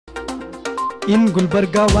इन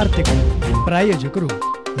गुलबर्गा वार्ತೆಗಳು ಪ್ರಾಯೋಜಕರು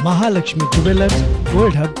Mahalakshmi jewellers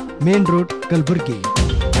gold hub main road Kalaburagi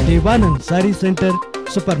Devanand ಸಾರಿ centre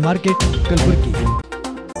super market Kalaburagi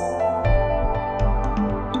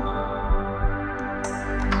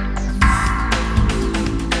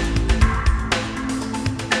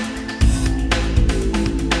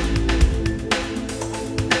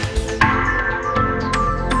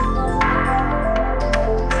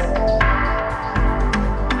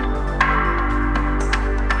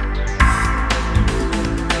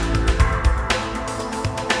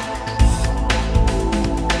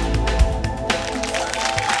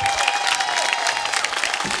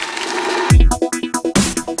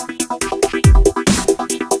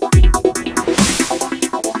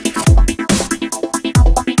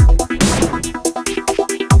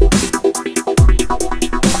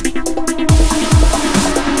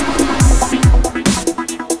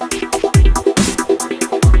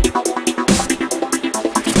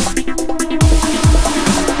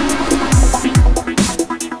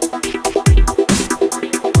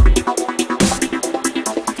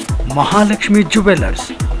Mahalakshmi jewellers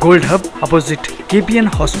gold hub opposite KPN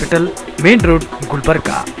hospital main road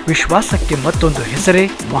Gulbarga विश्वासಕ್ಕೆ ಮತ್ತೊಂದು ಹೆಸರೇ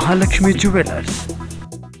Mahalakshmi jewellers.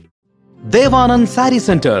 Devanand sari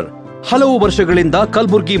centre ಹಲವು ವರ್ಷಗಳಿಂದ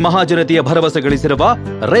ಕಲಬುರಗಿ ಮಹಾಜನತೆಯ ಭರವಸೆ ಗಳಿಸಿರುವ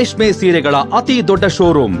ರೇಷ್ಮೆ ಸೀರೆಗಳ ಅತಿ ದೊಡ್ಡ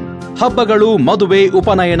ಶೋರೂಮ್. ಹಬ್ಬಗಳು, ಮದುವೆ,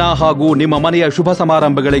 ಉಪನಯನ ಹಾಗೂ ನಿಮ್ಮ ಮನೆಯ ಶುಭ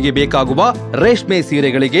ಸಮಾರಂಭಗಳಿಗೆ ಬೇಕಾಗುವ ರೇಷ್ಮೆ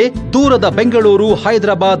ಸೀರೆಗಳಿಗೆ ದೂರದ ಬೆಂಗಳೂರು,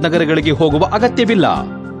 ಹೈದರಾಬಾದ್ ನಗರಗಳಿಗೆ ಹೋಗುವ ಅಗತ್ಯವಿಲ್ಲ.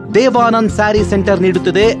 ದೇವಾನಂದ್ ಸ್ಯಾರಿ ಸೆಂಟರ್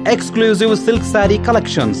ನೀಡುತ್ತಿದೆ exclusive silk sari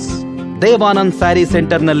collections. Devanand sari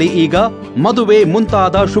centre ನಲ್ಲಿ ಈಗ ಮದುವೆ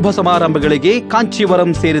ಮುಂತಾದ ಶುಭ ಸಮಾರಂಭಗಳಿಗೆ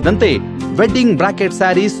ಕಾಂಚೀವರಂ ಸೇರಿದಂತೆ wedding brocade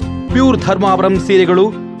saris, pure Dharmavaram ಸೀರೆಗಳು,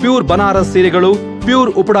 ಪ್ಯೂರ್ ಬನಾರಸ್ ಸೀರೆಗಳು,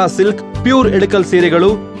 pure Uppada silk, pure Ilkal ಸೀರೆಗಳು,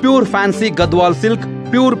 pure fancy Gadwal silk,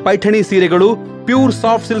 pure Paithani ಸೀರೆಗಳು, ಪ್ಯೂರ್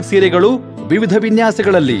ಸಾಫ್ಟ್ ಸಿಲ್ಕ್ ಸೀರೆಗಳು ವಿವಿಧ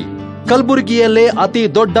ವಿನ್ಯಾಸಗಳಲ್ಲಿ. ಕಲಬುರಗಿಯಲ್ಲೇ ಅತಿ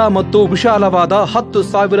ದೊಡ್ಡ ಮತ್ತು ವಿಶಾಲವಾದ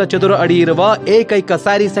 10,000 ಚದುರ ಅಡಿ ಇರುವ ಏಕೈಕ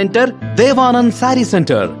ಸ್ಯಾರಿ ಸೆಂಟರ್ ದೇವಾನಂದ್ ಸ್ಯಾರಿ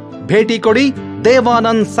ಸೆಂಟರ್. ಭೇಟಿ ಕೊಡಿ.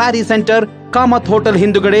 ದೇವಾನಂದ್ ಸ್ಯಾರಿ ಸೆಂಟರ್, ಕಾಮತ್ ಹೋಟೆಲ್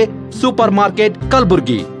ಹಿಂದುಗಡೆ, ಸೂಪರ್ ಮಾರ್ಕೆಟ್,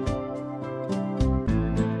 ಕಲಬುರಗಿ.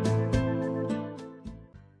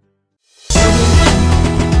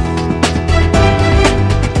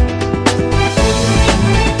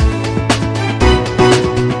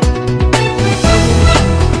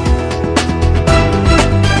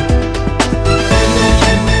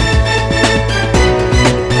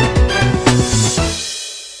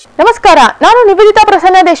 ನಮಸ್ಕಾರ, ನಾನು ನಿವೇದಿತಾ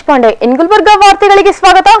ಪ್ರಸನ್ನ ದೇಶಪಾಂಡೆ. ಇನ್ ಗುಲ್ಬರ್ಗಾ ವಾರ್ತೆಗಳಿಗೆ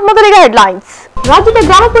ಸ್ವಾಗತ. ಮೊದಲಿಗೆ ಹೆಡ್ಲೈನ್ಸ್. ರಾಜ್ಯದ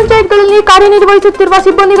ಗ್ರಾಮ ಪಂಚಾಯತ್ಗಳಲ್ಲಿ ಕಾರ್ಯನಿರ್ವಹಿಸುತ್ತಿರುವ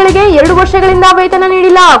ಸಿಬ್ಬಂದಿಗಳಿಗೆ 2 ವರ್ಷಗಳಿಂದ ವೇತನ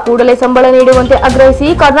ನೀಡಿಲ್ಲ. ಕೂಡಲೇ ಸಂಬಳ ನೀಡುವಂತೆ ಆಗ್ರಹಿಸಿ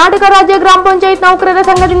ಕರ್ನಾಟಕ ರಾಜ್ಯ ಗ್ರಾಮ ಪಂಚಾಯತ್ ನೌಕರರ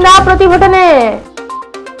ಸಂಘದಿಂದ ಪ್ರತಿಭಟನೆ.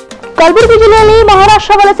 ಕಲಬುರಗಿ ಜಿಲ್ಲೆಯಲ್ಲಿ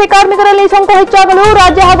ಮಹಾರಾಷ್ಟ್ರ ವಲಸೆ ಕಾರ್ಮಿಕರಲ್ಲಿ ಸೋಂಕು ಹೆಚ್ಚಾಗಲು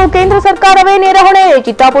ರಾಜ್ಯ ಹಾಗೂ ಕೇಂದ್ರ ಸರ್ಕಾರವೇ ನೇರ ಹೊಣೆ.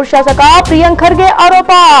 ಚಿತ್ತಾಪುರ ಶಾಸಕ ಪ್ರಿಯಾಂಕ್ ಖರ್ಗೆ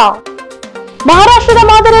ಆರೋಪ. ಮಹಾರಾಷ್ಟ್ರದ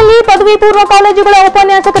ಮಾದರಿಯಲ್ಲಿ ಪದವಿ ಪೂರ್ವ ಕಾಲೇಜುಗಳ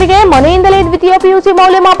ಉಪನ್ಯಾಸಕರಿಗೆ ಮನೆಯಿಂದಲೇ ದ್ವಿತೀಯ PUC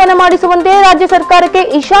ಮೌಲ್ಯಮಾಪನ ಮಾಡಿಸುವಂತೆ ರಾಜ್ಯ ಸರ್ಕಾರಕ್ಕೆ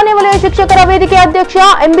ಈಶಾನ್ಯ ವಲಯ ಶಿಕ್ಷಕರ ವೇದಿಕೆ ಅಧ್ಯಕ್ಷ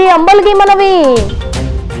MB ಅಂಬಲ್ಗಿ ಮನವಿ.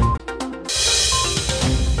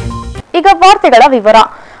 ಈಗ ವಾರ್ತೆಗಳ ವಿವರ.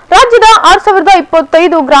 ರಾಜ್ಯದ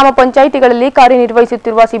 6025 ಗ್ರಾಮ ಪಂಚಾಯಿತಿಗಳಲ್ಲಿ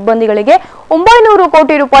ಕಾರ್ಯನಿರ್ವಹಿಸುತ್ತಿರುವ ಸಿಬ್ಬಂದಿಗಳಿಗೆ 900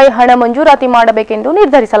 ಕೋಟಿ ರೂಪಾಯಿ ಹಣ ಮಂಜೂರಾತಿ ಮಾಡಬೇಕೆಂದು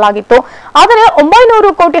ನಿರ್ಧರಿಸಲಾಗಿತ್ತು. ಆದರೆ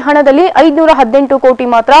 900 ಕೋಟಿ ಹಣದಲ್ಲಿ 518 ಕೋಟಿ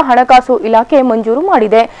ಮಾತ್ರ ಹಣಕಾಸು ಇಲಾಖೆ ಮಂಜೂರು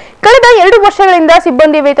ಮಾಡಿದೆ. ಕಳೆದ 2 ವರ್ಷಗಳಿಂದ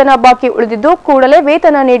ಸಿಬ್ಬಂದಿ ವೇತನ ಬಾಕಿ ಉಳಿದಿದ್ದು ಕೂಡಲೇ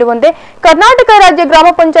ವೇತನ ನೀಡುವಂತೆ ಕರ್ನಾಟಕ ರಾಜ್ಯ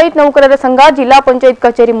ಗ್ರಾಮ ಪಂಚಾಯತ್ ನೌಕರರ ಸಂಘ ಜಿಲ್ಲಾ ಪಂಚಾಯತ್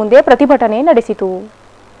ಕಚೇರಿ ಮುಂದೆ ಪ್ರತಿಭಟನೆ ನಡೆಸಿತು.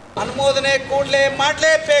 ಅನುಮೋದನೆ ಕೂಡಲೇ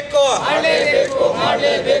ಮಾಡಲೇಬೇಕು,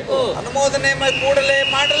 ಅನುಮೋದನೆ ಕೂಡಲೇ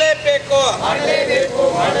ಮಾಡಲೇಬೇಕು,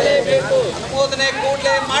 ಅನುಮೋದನೆ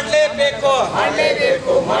ಕೂಡಲೇ ಮಾಡಲೇಬೇಕು.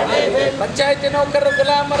 ಪಂಚಾಯತಿ ನೌಕರರು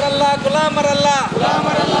ಗುಲಾಮರಲ್ಲ, ಗುಲಾಮರಲ್ಲ.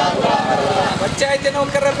 ಪಂಚಾಯತಿ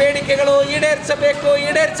ನೌಕರರ ಬೇಡಿಕೆಗಳು ಈಡೇರಿಸಬೇಕು,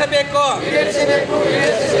 ಈಡೇರಿಸಬೇಕು.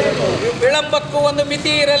 ವಿಳಂಬಕ್ಕೂ ಒಂದು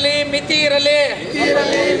ಮಿತಿ ಇರಲಿ, ಮಿತಿ ಇರಲಿ.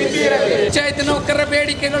 ಪಂಚಾಯತಿ ನೌಕರರ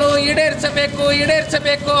ಬೇಡಿಕೆಗಳು ಈಡೇರಿಸಬೇಕು,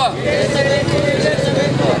 ಈಡೇರಿಸಬೇಕು.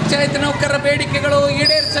 ಪಂಚಾಯತ್ ನೌಕರರ ಬೇಡಿಕೆಗಳು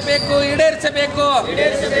ಈಡೇರಿಸಬೇಕು, ಈಡೇರಿಸಬೇಕು.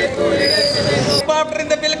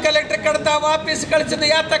 ಬಾಬ್ರಿಂದ ಬಿಲ್ ಕಲೆಕ್ಟರ್ ಕಡತ ವಾಪಸ್ ಕಳಿಸಿದ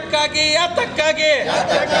ಯಾತಕ್ಕಾಗಿ, ಯಾತಕ್ಕಾಗಿ.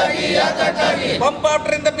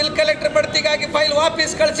 ಪಂಪಾಪ್ಟರಿಂದ ಬಿಲ್ ಕಲೆಕ್ಟರ್ ಬಡ್ತಿಗಾಗಿ ಫೈಲ್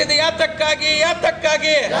ವಾಪಸ್ ಕಳಿಸಿದ ಯಾತಕ್ಕಾಗಿ,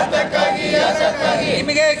 ಯಾತಕ್ಕಾಗಿ.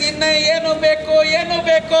 ನಿಮಗೆ ಇನ್ನ ಏನು ಬೇಕು, ಏನು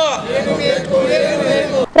ಬೇಕು.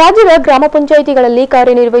 ರಾಜ್ಯದ ಗ್ರಾಮ ಪಂಚಾಯಿತಿಗಳಲ್ಲಿ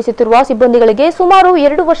ಕಾರ್ಯನಿರ್ವಹಿಸುತ್ತಿರುವ ಸಿಬ್ಬಂದಿಗಳಿಗೆ ಸುಮಾರು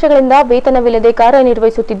 2 ವರ್ಷಗಳಿಂದ ವೇತನವಿಲ್ಲದೆ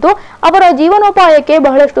ಕಾರ್ಯನಿರ್ವಹಿಸುತ್ತಿದ್ದು ಅವರ ಜೀವನೋಪಾಯಕ್ಕೆ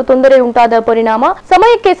ಬಹಳಷ್ಟು ತೊಂದರೆ ಉಂಟಾದ ಪರಿಣಾಮ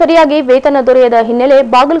ಸಮಯಕ್ಕೆ ಸರಿಯಾಗಿ ವೇತನ ದೊರೆಯದ ಹಿನ್ನೆಲೆ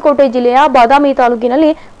ಬಾಗಲಕೋಟೆ ಜಿಲ್ಲೆಯ ಬಾದಾಮಿ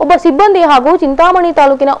ತಾಲೂಕಿನಲ್ಲಿ ಒಬ್ಬ ಸಿಬ್ಬಂದಿ ಹಾಗೂ ಚಿಂತಾಮಣಿ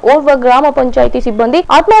ತಾಲೂಕಿನ ಓರ್ವ ಗ್ರಾಮ ಪಂಚಾಯಿತಿ ಸಿಬ್ಬಂದಿ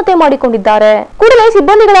ಆತ್ಮಹತ್ಯೆ ಮಾಡಿಕೊಂಡಿದ್ದಾರೆ. ಕೂಡಲೇ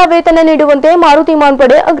ಸಿಬ್ಬಂದಿಗಳ ವೇತನ ನೀಡುವಂತೆ ಮಾರುತಿ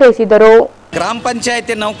ಮಾನ್ಪಡೆ ಆಗ್ರಹಿಸಿದರು. ಗ್ರಾಮ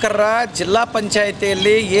ಪಂಚಾಯತಿ ನೌಕರರ ಜಿಲ್ಲಾ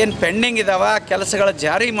ಪಂಚಾಯತಿಯಲ್ಲಿ ಏನು ಪೆಂಡಿಂಗ್ ಇದ್ದಾವೆ ಆ ಕೆಲಸಗಳ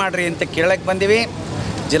ಜಾರಿ ಮಾಡಿರಿ ಅಂತ ಕೇಳಕ್ಕೆ ಬಂದೀವಿ.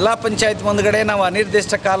 ಜಿಲ್ಲಾ ಪಂಚಾಯತ್ ಮುಂದ್ಗಡೆ ನಾವು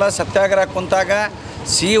ಅನಿರ್ದಿಷ್ಟ ಕಾಲ ಸತ್ಯಾಗ್ರಹ ಕುಂತಾಗ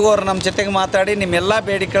CEO ಅವರು ನಮ್ಮ ಜೊತೆಗೆ ಮಾತಾಡಿ ನಿಮ್ಮೆಲ್ಲ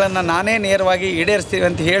ಬೇಡಿಕೆಗಳನ್ನು ನಾನೇ ನೇರವಾಗಿ ಈಡೇರಿಸ್ತೀವಿ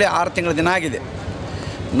ಅಂತ ಹೇಳಿ 6 ತಿಂಗಳ ದಿನ ಆಗಿದೆ.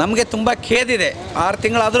 ನಮಗೆ ತುಂಬ ಖೇದಿದೆ. 6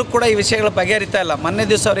 ತಿಂಗಳಾದರೂ ಕೂಡ ಈ ವಿಷಯಗಳು ಬಗೆಹರಿತಾ ಇಲ್ಲ. ಮೊನ್ನೆ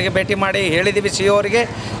ದಿವಸ ಅವರಿಗೆ ಭೇಟಿ ಮಾಡಿ ಹೇಳಿದ್ದೀವಿ CEO ಅವರಿಗೆ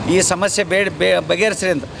ಈ ಸಮಸ್ಯೆ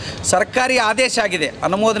ಬಗೆಹರಿಸ್ರಿ ಅಂತ. ಸರ್ಕಾರಿ ಆದೇಶ ಆಗಿದೆ,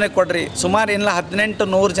 ಅನುಮೋದನೆ ಕೊಡ್ರಿ. ಸುಮಾರು ಇಲ್ಲ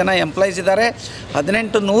 1800 ಜನ ಎಂಪ್ಲಾಯೀಸ್ ಇದ್ದಾರೆ.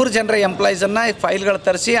 1800 ಜನರ ಎಂಪ್ಲಾಯೀಸನ್ನು ಫೈಲ್ಗಳು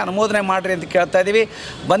ತರಿಸಿ ಅನುಮೋದನೆ ಮಾಡಿರಿ ಅಂತ ಕೇಳ್ತಾ ಇದ್ದೀವಿ.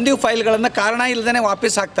 ಬಂದಿವು ಫೈಲ್ಗಳನ್ನು ಕಾರಣ ಇಲ್ಲದೇ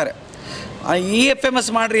ವಾಪಸ್ ಹಾಕ್ತಾರೆ. EFMS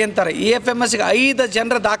ಮಾಡಿರಿ ಅಂತಾರೆ. EFMSಗೆ 5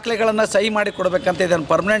 ಜನರ ದಾಖಲೆಗಳನ್ನು ಸಹಿ ಮಾಡಿ ಕೊಡಬೇಕಂತ ಇದನ್ನು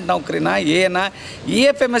ಪರ್ಮನೆಂಟ್ ನೌಕರಿನ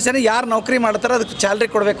EFMS ಯಾರು ನೌಕರಿ ಮಾಡ್ತಾರೋ ಅದಕ್ಕೆ ಸ್ಯಾಲ್ರಿ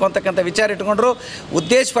ಕೊಡಬೇಕು ಅಂತಕ್ಕಂಥ ವಿಚಾರ ಇಟ್ಕೊಂಡ್ರು.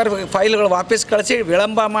 ಫೈಲ್ಗಳು ವಾಪಸ್ ಕಳಿಸಿ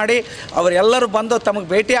ವಿಳಂಬ ಮಾಡಿ ಅವರೆಲ್ಲರೂ ಬಂದು ತಮಗೆ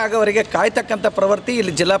ಭೇಟಿ ಆಗೋವರಿಗೆ ಕಾಯ್ತಕ್ಕಂಥ ಪ್ರವೃತ್ತಿ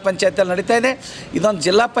ಇಲ್ಲಿ ಜಿಲ್ಲಾ ಪಂಚಾಯತಿಯಲ್ಲಿ ನಡೀತಾ ಇದೆ. ಇದೊಂದು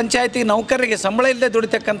ಜಿಲ್ಲಾ ಪಂಚಾಯತಿ ನೌಕರರಿಗೆ ಸಂಬಳ ಇಲ್ಲದೆ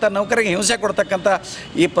ದುಡಿತಕ್ಕಂಥ ನೌಕರಿಗೆ ಹಿಂಸೆ ಕೊಡ್ತಕ್ಕಂಥ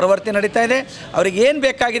ಈ ಪ್ರವೃತ್ತಿ ನಡೀತಾ ಇದೆ. ಅವ್ರಿಗೆ ಏನು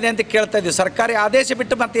ಬೇಕಾಗಿದೆ ಅಂತ ಕೇಳ್ತಾ ಇದ್ದೀವಿ. ಸರ್ಕಾರಿ ಆದೇಶ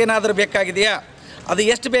ಬಿಟ್ಟು ಮತ್ತೇನಾದರೂ ಬೇಕಾಗಿದೆಯಾ, ಅದು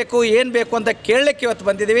ಎಷ್ಟು ಬೇಕು ಏನು ಬೇಕು ಅಂತ ಕೇಳಲಿಕ್ಕೆ ಇವತ್ತು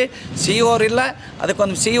ಬಂದಿದ್ದೀವಿ. CEO ಅವರಿಲ್ಲ,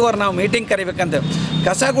 ಅದಕ್ಕೊಂದು CEO ಅವ್ರು ನಾವು ಮೀಟಿಂಗ್ ಕರಿಬೇಕಂತ.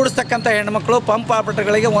 ಕಸ ಗುಡಿಸ್ತಕ್ಕಂಥ ಹೆಣ್ಮಕ್ಳು ಪಂಪ್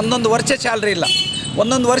ಆಪರೇಟರ್ಗಳಿಗೆ 1 ವರ್ಷ ಸ್ಯಾಲ್ರಿ ಇಲ್ಲ.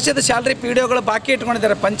 1 ವರ್ಷದ ಸ್ಯಾಲ್ರಿ PDOಗಳು ಬಾಕಿ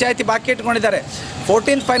ಇಟ್ಕೊಂಡಿದ್ದಾರೆ, ಪಂಚಾಯತಿ ಬಾಕಿ ಇಟ್ಕೊಂಡಿದ್ದಾರೆ.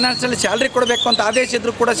 14th ಫೈನಾನ್ಸಲ್ಲಿ ಸ್ಯಾಲ್ರಿ ಕೊಡಬೇಕು ಅಂತ ಆದೇಶ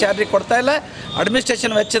ಇದ್ದರೂ ಕೂಡ ಸ್ಯಾಲ್ರಿ ಕೊಡ್ತಾ ಇಲ್ಲ.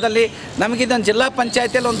 ಅಡ್ಮಿನಿಸ್ಟ್ರೇಷನ್ ವೆಚ್ಚದಲ್ಲಿ ನಮಗಿದೊಂದು ಜಿಲ್ಲಾ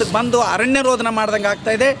ಪಂಚಾಯತಿಯಲ್ಲಿ ಒಂದು ಬಂದು ಅರಣ್ಯ ರೋಧನ ಮಾಡ್ದಂಗೆ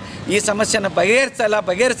ಆಗ್ತಾಯಿದೆ. ಈ ಸಮಸ್ಯೆನ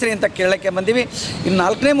ಬಗೆಹರಿಸ್ರಿ ಅಂತ ಕೇಳೋಕ್ಕೆ ಬಂದೀವಿ. ಇನ್ನು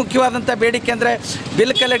 4ನೇ ಮುಖ್ಯವಾದಂಥ ಬೇಡಿಕೆ ಅಂದರೆ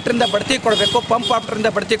ಬಿಲ್ ಕಲೆಕ್ಟ್ರಿಂದ ಬಡ್ತಿ ಕೊಡಬೇಕು, ಪಂಪ್ ಆಪ್ಟರಿಂದ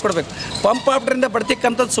ಬಡ್ತಿ ಕೊಡಬೇಕು. ಪಂಪ್ ಆಪ್ಟರಿಂದ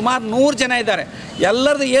ಬಡ್ತಿಕ್ಕಂಥದ್ದು ಸುಮಾರು 100 ಜನ ಇದ್ದಾರೆ.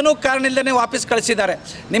 ಎಲ್ಲರದ್ದು ಏನೂ ಕಾರಣ ಇಲ್ಲದೇ ವಾಪಸ್ ಕಳಿಸಿದ್ದಾರೆ.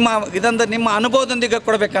 ನಿಮ್ಮ ಅನುಭವದೊಂದಿಗೆ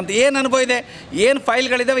ಕೊಡಬೇಕಂತ. ಏನು ಅನುಭವ ಇದೆ, ಏನು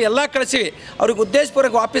ಫೈಲ್ಗಳಿದ್ದಾವೆ ಎಲ್ಲ ಕಳಿಸಿವಿ. ಅವ್ರಿಗೆ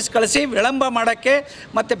ಉದ್ದೇಶಪೂರ್ವಕ ವಾಪಸ್ ಕಳಿಸಿ ವಿಳಂಬ ಮಾಡೋಕ್ಕೆ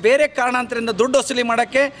ಮತ್ತು ಬೇರೆ ಕಾರಣಾಂತರದಿಂದ ದುಡ್ಡು ವಸೂಲಿ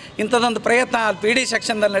ಮಾಡೋಕ್ಕೆ ಇಂಥದ್ದೊಂದು ಪ್ರಯತ್ನ PD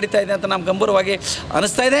ಸೆಕ್ಷನ್ದಲ್ಲಿ ನಡೀತಾ ಇದೆ ಅಂತ ನಮ್ಗೆ ಗಂಭೀರವಾಗಿ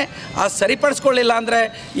ಅನಿಸ್ತಾ ಇದೆ. ಆ ಸರಿಪಡಿಸ್ಕೊಳ್ಳಿಲ್ಲ ಅಂದರೆ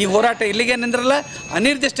ಈ ಹೋರಾಟ ಇಲ್ಲಿಗೆ ನಿಂದ್ರಲ್ಲ,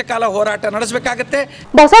 ಅನಿರ್ದಿಷ್ಟ ಕಾಲ ಹೋರಾಟ ನಡೆಸಬೇಕಾಗುತ್ತೆ.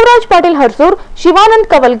 ಬಸವರಾಜ್ ಪಾಟೀಲ್ ಹರ್ಸೂರ್, ಶಿವಾನಂದ್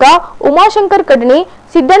ಕವಲ್ಗ, ಉಮಾಶಂಕರ್ ಕಡ್ನಿ,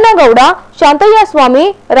 ಸಿದ್ದಣ್ಣಗೌಡ, ಶಾಂತಯ್ಯ ಸ್ವಾಮಿ,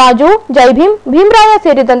 ರಾಜು, ಜೈಭೀಮ್, ಭೀಮರಾಯ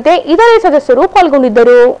ಸೇರಿದಂತೆ ಇತರೆ ಸದಸ್ಯರು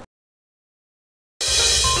ಪಾಲ್ಗೊಂಡಿದ್ದರು.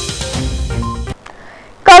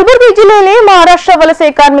 ಕಲಬುರಗಿ ಜಿಲ್ಲೆಯಲ್ಲಿ ಮಹಾರಾಷ್ಟ್ರ ವಲಸೆ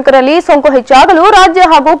ಕಾರ್ಮಿಕರಲ್ಲಿ ಸೋಂಕು ಹೆಚ್ಚಾಗಲು ರಾಜ್ಯ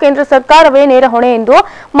ಹಾಗೂ ಕೇಂದ್ರ ಸರ್ಕಾರವೇ ನೇರ ಹೊಣೆ ಎಂದು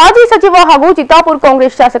ಮಾಜಿ ಸಚಿವ ಹಾಗೂ ಚಿತ್ತಾಪುರ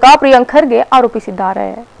ಕಾಂಗ್ರೆಸ್ ಶಾಸಕ ಪ್ರಿಯಾಂಕ್ ಖರ್ಗೆ ಆರೋಪಿಸಿದ್ದಾರೆ.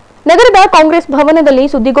 ನಗರದ ಕಾಂಗ್ರೆಸ್ ಭವನದಲ್ಲಿ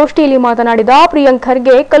ಸುದ್ದಿಗೋಷ್ಠಿಯಲ್ಲಿ ಮಾತನಾಡಿದ ಪ್ರಿಯಾಂಕ್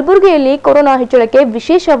ಖರ್ಗೆ, ಕಲಬುರಗಿಯಲ್ಲಿ ಕೊರೋನಾ ಹೆಚ್ಚಳಕ್ಕೆ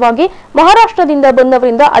ವಿಶೇಷವಾಗಿ ಮಹಾರಾಷ್ಟ್ರದಿಂದ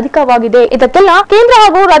ಬಂದವರಿಂದ ಅಧಿಕವಾಗಿದೆ. ಇದಕ್ಕೆಲ್ಲ ಕೇಂದ್ರ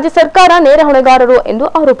ಹಾಗೂ ರಾಜ್ಯ ಸರ್ಕಾರ ನೇರ ಹೊಣೆಗಾರರು ಎಂದು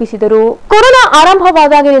ಆರೋಪಿಸಿದರು. ಕೊರೋನಾ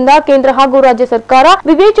ಆರಂಭವಾದಾಗಿನಿಂದ ಕೇಂದ್ರ ಹಾಗೂ ರಾಜ್ಯ ಸರ್ಕಾರ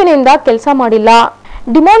ವಿವೇಚನೆಯಿಂದ ಕೆಲಸ ಮಾಡಿಲ್ಲ.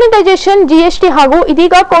 ಡಿಮಾನಿಟೈಸೇಷನ್, GST ಹಾಗೂ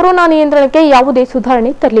ಇದೀಗ ಕೊರೋನಾ ನಿಯಂತ್ರಣಕ್ಕೆ ಯಾವುದೇ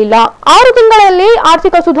ಸುಧಾರಣೆ ತರಲಿಲ್ಲ. 6 ತಿಂಗಳಲ್ಲಿ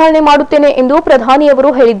ಆರ್ಥಿಕ ಸುಧಾರಣೆ ಮಾಡುತ್ತೇನೆ ಎಂದು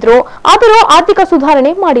ಪ್ರಧಾನಿಯವರು ಹೇಳಿದ್ರು, ಆದರೂ ಆರ್ಥಿಕ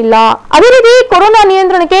ಸುಧಾರಣೆ ಮಾಡಿಲ್ಲ. ಅದೇ ರೀತಿ ಕೊರೋನಾ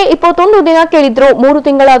ನಿಯಂತ್ರಣಕ್ಕೆ 21 ದಿನ ಕೇಳಿದ್ರು, 3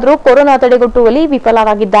 ತಿಂಗಳಾದರೂ ಕೊರೋನಾ ತಡೆಗಟ್ಟುವಲ್ಲಿ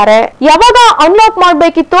ವಿಫಲರಾಗಿದ್ದಾರೆ. ಯಾವಾಗ ಅನ್ಲಾಕ್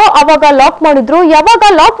ಮಾಡಬೇಕಿತ್ತೋ ಅವಾಗ ಲಾಕ್ ಮಾಡಿದ್ರು, ಯಾವಾಗ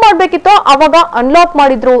ಲಾಕ್ ಮಾಡಬೇಕಿತ್ತೋ ಅವಾಗ ಅನ್ಲಾಕ್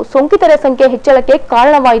ಮಾಡಿದ್ರು. ಸೋಂಕಿತರ ಸಂಖ್ಯೆ ಹೆಚ್ಚಳಕ್ಕೆ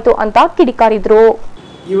ಕಾರಣವಾಯಿತು ಅಂತ ಕಿಡಿಕಾರಿದ್ರು.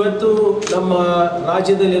 ಇವತ್ತು ನಮ್ಮ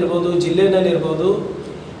ರಾಜ್ಯದಲ್ಲಿರ್ಬೋದು, ಜಿಲ್ಲೆನಲ್ಲಿರ್ಬೋದು,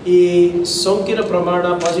 ಈ ಸೋಂಕಿನ ಪ್ರಮಾಣ,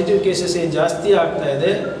 ಪಾಸಿಟಿವ್ ಕೇಸಸ್ ಏನು ಜಾಸ್ತಿ ಆಗ್ತಾ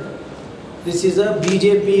ಇದೆ. This is a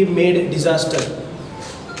BJP made disaster.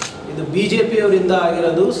 ಇದು BJP ಅವರಿಂದ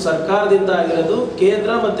ಆಗಿರೋದು, ಸರ್ಕಾರದಿಂದ ಆಗಿರೋದು.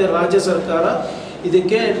 ಕೇಂದ್ರ ಮತ್ತು ರಾಜ್ಯ ಸರ್ಕಾರ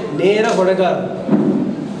ಇದಕ್ಕೆ ನೇರ ಹೊಣೆಗಾರ.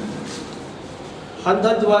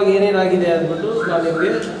 ಹಂತವಾಗಿ ಏನೇನಾಗಿದೆ ಅಂದ್ಬಿಟ್ಟು ನಾನು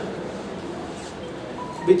ನಿಮಗೆ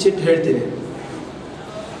ಬಿಚ್ಚಿಟ್ಟು ಹೇಳ್ತೀನಿ.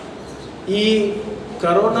 ಈ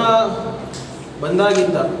ಕರೋನಾ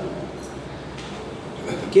ಬಂದಾಗಿಂದ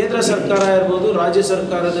ಕೇಂದ್ರ ಸರ್ಕಾರ ಇರ್ಬೋದು, ರಾಜ್ಯ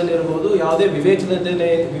ಸರ್ಕಾರದಲ್ಲಿರ್ಬೋದು, ಯಾವುದೇ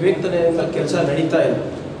ವಿವೇಚನೆಯಿಂದ ಕೆಲಸ ನಡೀತಾ ಇಲ್ಲ.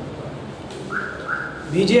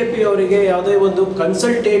 BJP ಅವರಿಗೆ ಯಾವುದೇ ಒಂದು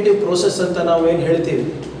ಕನ್ಸಲ್ಟೇಟಿವ್ ಪ್ರೋಸೆಸ್ ಅಂತ ನಾವು ಏನು ಹೇಳ್ತೀವಿ,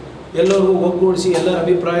 ಎಲ್ಲರಿಗೂ ಒಗ್ಗೂಡಿಸಿ ಎಲ್ಲರ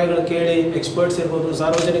ಅಭಿಪ್ರಾಯಗಳು ಕೇಳಿ, ಎಕ್ಸ್ಪರ್ಟ್ಸ್ ಇರ್ಬೋದು,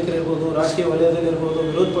 ಸಾರ್ವಜನಿಕರಿರ್ಬೋದು, ರಾಜಕೀಯ ವಲಯದಲ್ಲಿರ್ಬೋದು,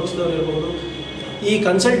 ವಿರೋಧ ಪಕ್ಷದವರು ಇರ್ಬೋದು, ಈ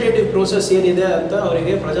ಕನ್ಸಲ್ಟೇಟಿವ್ ಪ್ರೋಸೆಸ್ ಏನಿದೆ ಅಂತ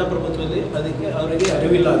ಅವರಿಗೆ ಪ್ರಜಾಪ್ರಭುತ್ವದಲ್ಲಿ ಅವರಿಗೆ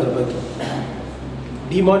ಅರಿವಿಲ್ಲ. ಅದ್ರ ಬಗ್ಗೆ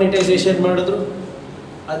ಡಿಮಾನಿಟೈಸೇಷನ್ ಮಾಡಿದ್ರು,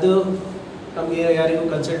 ಅದು ನಮಗೆ ಯಾರಿಗೂ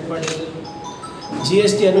ಕನ್ಸಲ್ಟ್ ಮಾಡಿರಲಿಲ್ಲ.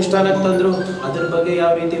 GST ಅನುಷ್ಠಾನಕ್ಕೆ ತಂದರು, ಅದ್ರ ಬಗ್ಗೆ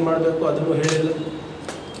ಯಾವ ರೀತಿ ಮಾಡಬೇಕು ಅದನ್ನು ಹೇಳಿಲ್ಲ.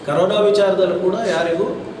 ಕರೋನಾ ವಿಚಾರದಲ್ಲೂ ಕೂಡ ಯಾರಿಗೂ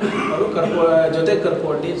ಅವರು ಜೊತೆಗೆ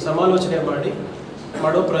ಕರ್ಕೊಂಡು ಸಮಾಲೋಚನೆ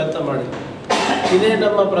ಮಾಡೋ ಪ್ರಯತ್ನ ಮಾಡಿದ್ರು. ಇದೇ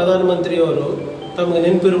ನಮ್ಮ ಪ್ರಧಾನಮಂತ್ರಿಯವರು, ತಮಗೆ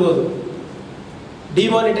ನೆನಪಿರ್ಬೋದು,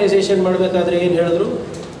 ಡಿಮಾನಿಟೈಸೇಷನ್ ಮಾಡಬೇಕಾದ್ರೆ ಏನು ಹೇಳಿದ್ರು,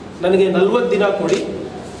 ನನಗೆ 40 ದಿನ ಕೊಡಿ,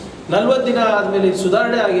 40 ದಿನ ಆದಮೇಲೆ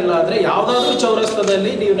ಸುಧಾರಣೆ ಆಗಿಲ್ಲ ಅಂದರೆ ಯಾವುದಾದ್ರೂ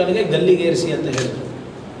ಚೌರಸ್ತದಲ್ಲಿ ನೀವು ನನಗೆ ಗಲ್ಲಿಗೇರಿಸಿ ಅಂತ ಹೇಳಿದ್ರು.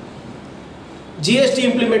 GST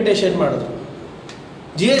ಇಂಪ್ಲಿಮೆಂಟೇಷನ್ ಮಾಡಿದ್ರು.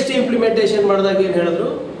 GST ಇಂಪ್ಲಿಮೆಂಟೇಷನ್ ಮಾಡಿದಾಗ ಏನು ಹೇಳಿದ್ರು,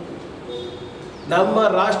 ನಮ್ಮ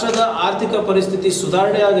ರಾಷ್ಟ್ರದ ಆರ್ಥಿಕ ಪರಿಸ್ಥಿತಿ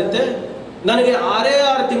ಸುಧಾರಣೆ ಆಗುತ್ತೆ, ನನಗೆ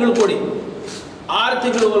 6 ತಿಂಗಳು ಕೊಡಿ, 6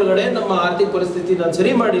 ತಿಂಗಳ ಒಳಗಡೆ ನಮ್ಮ ಆರ್ಥಿಕ ಪರಿಸ್ಥಿತಿ ನಾನು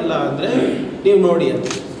ಸರಿ ಮಾಡಿಲ್ಲ ಅಂದರೆ ನೀವು ನೋಡಿ ಅಂತ.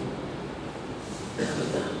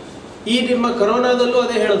 ಈ ನಿಮ್ಮ ಕರೋನಾದಲ್ಲೂ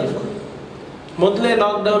ಅದೇ ಹೇಳಿದ್ರು. ಮೊದಲೇ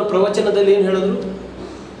ಲಾಕ್ಡೌನ್ ಪ್ರವಚನದಲ್ಲಿ ಏನು ಹೇಳಿದ್ರು?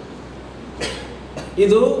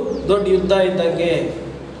 ಇದು ದೊಡ್ಡ ಯುದ್ಧ ಇದ್ದಂಗೆ.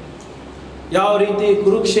 ಯಾವ ರೀತಿ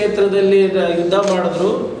ಕುರುಕ್ಷೇತ್ರದಲ್ಲಿ ಯುದ್ಧ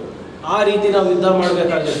ಮಾಡಿದ್ರು ಆ ರೀತಿ ನಾವು ಯುದ್ಧ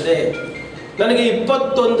ಮಾಡಬೇಕಾಗುತ್ತೆ. ನನಗೆ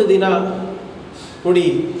 21 ದಿನ ನೋಡಿ,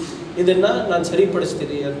 ಇದನ್ನು ನಾನು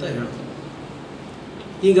ಸರಿಪಡಿಸ್ತೀನಿ ಅಂತ ಹೇಳಿದ್ರು.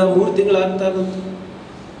 ಈಗ 3 ತಿಂಗಳಾಗ್ತಾ ಬಂತು.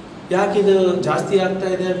 ಯಾಕಿದು ಜಾಸ್ತಿ ಆಗ್ತಾ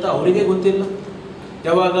ಇದೆ ಅಂತ ಅವರಿಗೆ ಗೊತ್ತಿಲ್ಲ.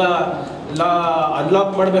 ಯಾವಾಗ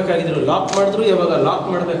ಅನ್ಲಾಕ್ ಮಾಡಬೇಕಾಗಿದ್ರು ಲಾಕ್ ಮಾಡಿದ್ರು, ಯಾವಾಗ ಲಾಕ್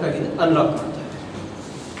ಮಾಡಬೇಕಾಗಿದೆ ಅನ್ಲಾಕ್ ಮಾಡ್ತಾ ಇದೆ.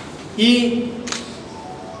 ಈ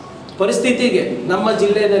ಪರಿಸ್ಥಿತಿಗೆ ನಮ್ಮ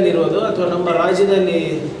ಜಿಲ್ಲೆಯಲ್ಲಿರೋದು ಅಥವಾ ನಮ್ಮ ರಾಜ್ಯದಲ್ಲಿ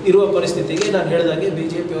ಇರುವ ಪರಿಸ್ಥಿತಿಗೆ ನಾನು ಹೇಳಿದಾಗೆ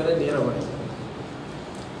BJPಯವರೇ ನೇರ ಮಾಡಿದ್ರು.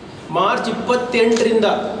 ಮಾರ್ಚ್ 28ರಿಂದ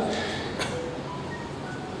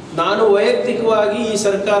ನಾನು ವೈಯಕ್ತಿಕವಾಗಿ ಈ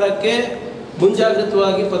ಸರ್ಕಾರಕ್ಕೆ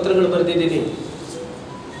ಮುಂಜಾಗ್ರತವಾಗಿ ಪತ್ರಗಳು ಬರೆದಿದ್ದೀನಿ.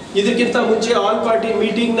 ಇದಕ್ಕಿಂತ ಮುಂಚೆ ಆಲ್ ಪಾರ್ಟಿ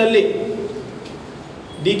ಮೀಟಿಂಗ್ನಲ್ಲಿ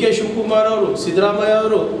DK ಶಿವಕುಮಾರ್ ಅವರು, ಸಿದ್ದರಾಮಯ್ಯ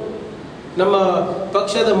ಅವರು, ನಮ್ಮ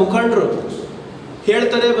ಪಕ್ಷದ ಮುಖಂಡರು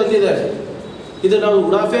ಹೇಳ್ತಾನೆ ಬಂದಿದ್ದಾರೆ. ಇದು ನಾವು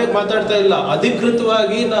ಉಡಾಫೆ ಮಾತಾಡ್ತಾ ಇಲ್ಲ.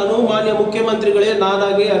 ಅಧಿಕೃತವಾಗಿ ನಾನು ಮಾನ್ಯ ಮುಖ್ಯಮಂತ್ರಿಗಳೇ,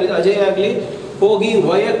 ನಾನಾಗಿ ಅಜಯ್ ಆಗಲಿ ಹೋಗಿ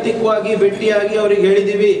ವೈಯಕ್ತಿಕವಾಗಿ ಭೇಟಿಯಾಗಿ ಅವ್ರಿಗೆ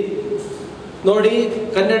ಹೇಳಿದ್ದೀವಿ, ನೋಡಿ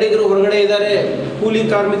ಕನ್ನಡಿಗರು ಹೊರಗಡೆ ಇದ್ದಾರೆ, ಕೂಲಿ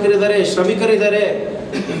ಕಾರ್ಮಿಕರಿದ್ದಾರೆ, ಶ್ರಮಿಕರಿದ್ದಾರೆ,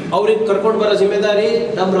 ಅವ್ರಿಗೆ ಕರ್ಕೊಂಡು ಬರೋ ಜಿಮ್ಮೆದಾರಿ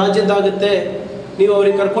ನಮ್ಮ ರಾಜ್ಯದ್ದಾಗುತ್ತೆ. ನೀವು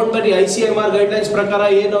ಅವ್ರಿಗೆ ಕರ್ಕೊಂಡು ಬನ್ನಿ. ICMR ಗೈಡ್ಲೈನ್ಸ್ ಪ್ರಕಾರ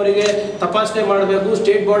ಏನು ಅವರಿಗೆ ತಪಾಸಣೆ ಮಾಡಬೇಕು,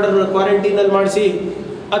 ಸ್ಟೇಟ್ ಬಾರ್ಡರ್ ಕ್ವಾರಂಟೈನಲ್ಲಿ ಮಾಡಿಸಿ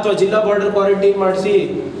ಅಥವಾ ಜಿಲ್ಲಾ ಬಾರ್ಡರ್ ಕ್ವಾರಂಟೈನ್ ಮಾಡಿಸಿ,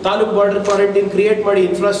 ತಾಲೂಕು ಬಾರ್ಡರ್ ಕ್ವಾರಂಟೈನ್ ಕ್ರಿಯೇಟ್ ಮಾಡಿ,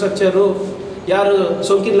 ಇನ್ಫ್ರಾಸ್ಟ್ರಕ್ಚರು ಯಾರು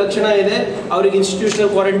ಸೋಂಕಿನ ಲಕ್ಷಣ ಇದೆ ಅವರಿಗೆ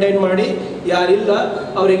ಇನ್ಸ್ಟಿಟ್ಯೂಷನಲ್ ಕ್ವಾರಂಟೈನ್ ಮಾಡಿ, ಯಾರಿಲ್ಲ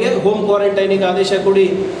ಅವರಿಗೆ ಹೋಮ್ ಕ್ವಾರಂಟೈನಿಗೆ ಆದೇಶ ಕೊಡಿ.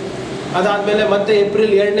 ಅದಾದಮೇಲೆ ಮತ್ತೆ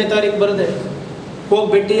ಏಪ್ರಿಲ್ 2ನೇ ತಾರೀಕು ಬರದೆ ಹೋಗಿ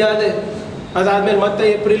ಭೇಟಿಯಾದೆ. ಅದಾದಮೇಲೆ ಮತ್ತೆ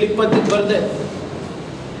ಏಪ್ರಿಲ್ 20ಕ್ಕೆ ಬರದೆ.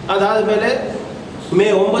 ಅದಾದಮೇಲೆ ಮೇ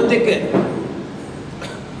 9ಕ್ಕೆ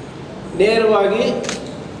ನೇರವಾಗಿ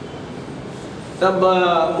ನಮ್ಮ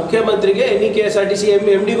ಮುಖ್ಯಮಂತ್ರಿಗೆ NEKSRTC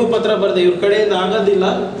MDಗೂ ಪತ್ರ ಬರೆದೆ. ಇವ್ರ ಕಡೆಯಿಂದ ಆಗೋದಿಲ್ಲ,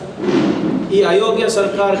 ಈ ಅಯೋಗ್ಯ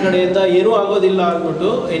ಸರ್ಕಾರ ಕಡೆಯಿಂದ ಏನೂ ಆಗೋದಿಲ್ಲ ಅಂದ್ಬಿಟ್ಟು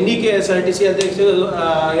NEKSRTC ಅಧ್ಯಕ್ಷ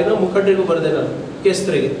ಏನೋ ಮುಖಂಡರಿಗೂ ಬರೆದೆ ನಾನು,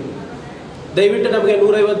 ಕೇಸರಿಗೆ. ದಯವಿಟ್ಟು ನಮಗೆ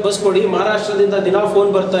 150 ಬಸ್ ಕೊಡಿ. ಮಹಾರಾಷ್ಟ್ರದಿಂದ ದಿನ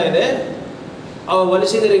ಫೋನ್ ಬರ್ತಾ ಇದೆ,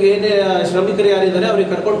 ವಲಸಿಗರಿಗೆ ಏನೇ ಶ್ರಮಿಕರು ಯಾರಿದ್ದಾರೆ ಅವ್ರಿಗೆ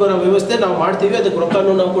ಕರ್ಕೊಂಡು ಬರೋ ವ್ಯವಸ್ಥೆ ನಾವು ಮಾಡ್ತೀವಿ, ಅದಕ್ಕೆ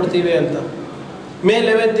ರೊಕ್ಕನೂ ನಾವು ಕೊಡ್ತೀವಿ ಅಂತ. ಮೇ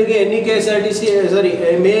 11ಗೆ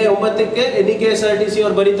ಮೇ 9ಕ್ಕೆ NEKSRTC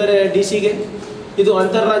ಅವ್ರು ಬರೀತಾರೆ DCಗೆ, ಇದು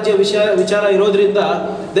ಅಂತಾರಾಜ್ಯ ವಿಚಾರ ಇರೋದ್ರಿಂದ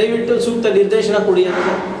ದಯವಿಟ್ಟು ಸೂಕ್ತ ನಿರ್ದೇಶನ ಕೊಡಿ ಅಂತ.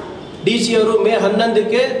 DC ಅವರು ಮೇ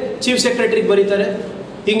 11ಕ್ಕೆ ಚೀಫ್ ಸೆಕ್ರೆಟರಿಗೆ ಬರೀತಾರೆ.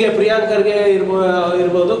 ಹಿಂಗೆ ಪ್ರಿಯಾಂಕ್ ಖರ್ಗೆ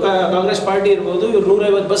ಇರ್ಬೋದು, ಕಾಂಗ್ರೆಸ್ ಪಾರ್ಟಿ ಇರ್ಬೋದು, ಇವ್ರು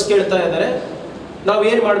 150 ಬಸ್ ಕೇಳ್ತಾ ಇದ್ದಾರೆ,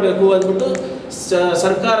 ನಾವೇನು ಮಾಡಬೇಕು ಅಂದ್ಬಿಟ್ಟು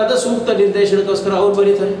ಸರ್ಕಾರದ ಸೂಕ್ತ ನಿರ್ದೇಶನಕ್ಕೋಸ್ಕರ ಅವ್ರು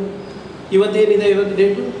ಬರೀತಾರೆ. ಇವತ್ತೇನಿದೆ, ಇವತ್ತು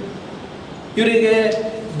ಡೇಟು. ಇವರಿಗೆ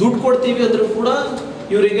ದುಡ್ಡು ಕೊಡ್ತೀವಿ ಅಂದರೂ ಕೂಡ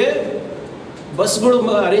ಇವರಿಗೆ ಬಸ್ಗಳು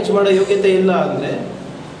ಅರೇಂಜ್ ಮಾಡೋ ಯೋಗ್ಯತೆ ಇಲ್ಲ ಅಂದರೆ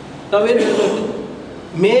ನಾವೇನು ಹೇಳಬೇಕು?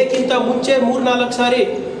 ಮೇಗಿಂತ ಮುಂಚೆ 3-4 ಸಾರಿ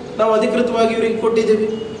ನಾವು ಅಧಿಕೃತವಾಗಿ ಇವರಿಗೆ ಕೊಟ್ಟಿದ್ದೀವಿ.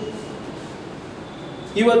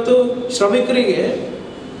 ಇವತ್ತು ಶ್ರಮಿಕರಿಗೆ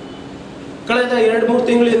ಕಳೆದ 2-3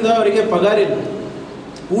 ತಿಂಗಳಿಂದ ಅವರಿಗೆ ಪಗಾರ ಇಲ್ಲ,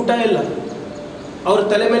 ಊಟ ಇಲ್ಲ, ಅವ್ರ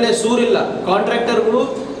ತಲೆ ಮೇಲೆ ಸೂರಿಲ್ಲ. ಕಾಂಟ್ರಾಕ್ಟರ್ಗಳು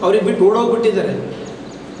ಅವ್ರಿಗೆ ಬಿಟ್ಟು ಓಡೋಗ್ಬಿಟ್ಟಿದ್ದಾರೆ.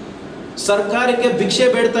 ಸರ್ಕಾರಕ್ಕೆ ಭಿಕ್ಷೆ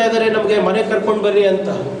ಬೇಡ್ತಾ ಇದ್ದಾರೆ, ನಮಗೆ ಮನೆ ಕರ್ಕೊಂಡು ಬರ್ರಿ ಅಂತ.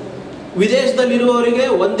 ವಿದೇಶದಲ್ಲಿರುವವರಿಗೆ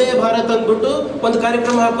ವಂದೇ ಭಾರತ್ ಅಂದ್ಬಿಟ್ಟು ಒಂದು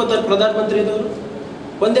ಕಾರ್ಯಕ್ರಮ ಹಾಕೋತಾರೆ ಪ್ರಧಾನಮಂತ್ರಿದವರು.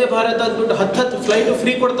 ವಂದೇ ಭಾರತ್ ಅಂದ್ಬಿಟ್ಟು 10 ಫ್ಲೈಟು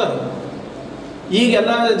ಫ್ರೀ ಕೊಡ್ತಾರೆ.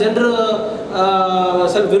 ಈಗೆಲ್ಲ ಜನರು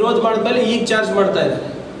ಸ್ವಲ್ಪ ವಿರೋಧ ಮಾಡಿದ್ಮೇಲೆ ಈಗ ಚಾರ್ಜ್ ಮಾಡ್ತಾ ಇದ್ದಾರೆ.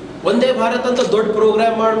 ವಂದೇ ಭಾರತ್ ಅಂತ ದೊಡ್ಡ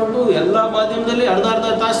ಪ್ರೋಗ್ರಾಮ್ ಮಾಡಿಬಿಟ್ಟು ಎಲ್ಲ ಮಾಧ್ಯಮದಲ್ಲಿ ಅರ್ಧ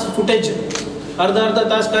ತಾಸು ಫುಟೇಜ್, ಅರ್ಧ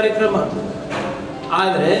ತಾಸು ಕಾರ್ಯಕ್ರಮ.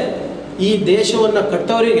 ಆದರೆ ಈ ದೇಶವನ್ನು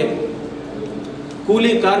ಕಟ್ಟೋರಿಗೆ,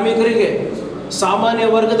 ಕೂಲಿ ಕಾರ್ಮಿಕರಿಗೆ, ಸಾಮಾನ್ಯ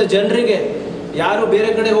ವರ್ಗದ ಜನರಿಗೆ, ಯಾರು ಬೇರೆ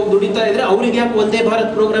ಕಡೆ ಹೋಗಿ ದುಡಿತಾ ಇದ್ರೆ ಅವ್ರಿಗೆ ಯಾಕೆ ವಂದೇ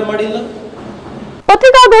ಭಾರತ್ ಪ್ರೋಗ್ರಾಮ್ ಮಾಡಿಲ್ಲ?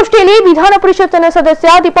 ಪತ್ರಿಕಾಗೋಷ್ಠಿಯಲ್ಲಿ ವಿಧಾನ ಪರಿಷತ್ತಿನ ಸದಸ್ಯ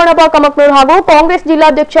ತಿಪ್ಪಣ್ಣಪ್ಪ ಕಮಕ್ನೂರ್ ಹಾಗೂ ಕಾಂಗ್ರೆಸ್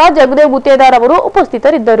ಜಿಲ್ಲಾಧ್ಯಕ್ಷ ಜಗದೇವ್ ಗುತ್ತೇದಾರ್ ಅವರು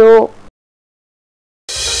ಉಪಸ್ಥಿತರಿದ್ದರು.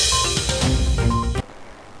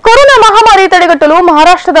 ಕೊರೋನಾ ಮಹಾಮಾರಿ ತಡೆಗಟ್ಟಲು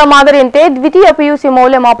ಮಹಾರಾಷ್ಟ್ರದ ಮಾದರಿಯಂತೆ ದ್ವಿತೀಯ PUC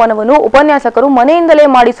ಮೌಲ್ಯಮಾಪನವನ್ನು ಉಪನ್ಯಾಸಕರು ಮನೆಯಿಂದಲೇ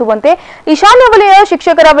ಮಾಡಿಸುವಂತೆ ಈಶಾನ್ಯ ವಲಯ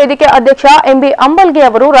ಶಿಕ್ಷಕರ ವೇದಿಕೆ ಅಧ್ಯಕ್ಷ MB ಅಂಬಲ್ಗೆ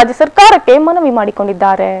ಅವರು ರಾಜ್ಯ ಸರ್ಕಾರಕ್ಕೆ ಮನವಿ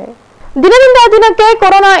ಮಾಡಿಕೊಂಡಿದ್ದಾರೆ. ದಿನದಿಂದ ದಿನಕ್ಕೆ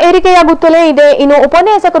ಕೊರೋನಾ ಏರಿಕೆಯಾಗುತ್ತಲೇ ಇದೆ. ಇನ್ನು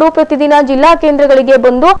ಉಪನ್ಯಾಸಕರು ಪ್ರತಿದಿನ ಜಿಲ್ಲಾ ಕೇಂದ್ರಗಳಿಗೆ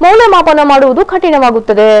ಬಂದು ಮೌಲ್ಯಮಾಪನ ಮಾಡುವುದು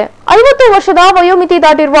ಕಠಿಣವಾಗುತ್ತದೆ. 50 ವರ್ಷದ ವಯೋಮಿತಿ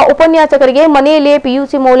ದಾಟಿರುವ ಉಪನ್ಯಾಸಕರಿಗೆ ಮನೆಯಲ್ಲೇ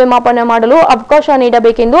PUC ಮೌಲ್ಯಮಾಪನ ಮಾಡಲು ಅವಕಾಶ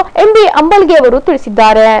ನೀಡಬೇಕೆಂದು MB ಅಂಬಲ್ಗೆ ಅವರು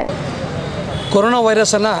ತಿಳಿಸಿದ್ದಾರೆ. ಕೊರೋನಾ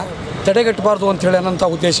ವೈರಸನ್ನು ತಡೆಗಟ್ಟಬಾರ್ದು ಅಂತ ಹೇಳಿ ಅನ್ನೋಂಥ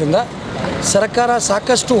ಉದ್ದೇಶದಿಂದ ಸರ್ಕಾರ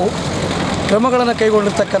ಸಾಕಷ್ಟು ಕ್ರಮಗಳನ್ನು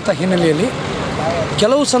ಕೈಗೊಂಡಿರ್ತಕ್ಕಂಥ ಹಿನ್ನೆಲೆಯಲ್ಲಿ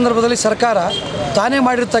ಕೆಲವು ಸಂದರ್ಭದಲ್ಲಿ ಸರ್ಕಾರ ತಾನೇ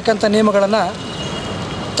ಮಾಡಿರ್ತಕ್ಕಂಥ ನಿಯಮಗಳನ್ನು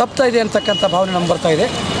ತಪ್ತಾ ಇದೆ ಅಂತಕ್ಕಂಥ ಭಾವನೆ ನಮ್ಗೆ ಬರ್ತಾ ಇದೆ.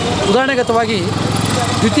 ಉದಾಹರಣೆಗತವಾಗಿ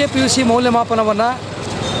ದ್ವಿತೀಯ PUC ಮೌಲ್ಯಮಾಪನವನ್ನು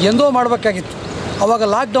ಎಂದೋ ಮಾಡಬೇಕಾಗಿತ್ತು. ಆವಾಗ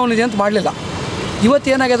ಲಾಕ್ಡೌನ್ ಇದೆ ಅಂತ ಮಾಡಲಿಲ್ಲ.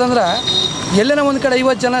 ಇವತ್ತೇನಾಗಿದೆ ಅಂದ್ರೆ ಎಲ್ಲೇನೋ ಒಂದು ಕಡೆ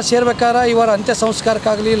 50 ಜನ ಸೇರ್ಬೇಕಾದ್ರೆ ಇವರ ಅಂತ್ಯ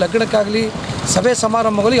ಸಂಸ್ಕಾರಕ್ಕಾಗಲಿ ಲಗ್ನಕ್ಕಾಗಲಿ ಸಭೆ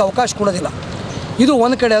ಸಮಾರಂಭಗಳಿಗೆ ಅವಕಾಶ ಕೊಡೋದಿಲ್ಲ. ಇದು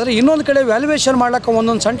ಒಂದು ಕಡೆ ಆದರೆ ಇನ್ನೊಂದು ಕಡೆ ವ್ಯಾಲ್ಯೂಯೇಷನ್ ಮಾಡ್ಲಿಕ್ಕೆ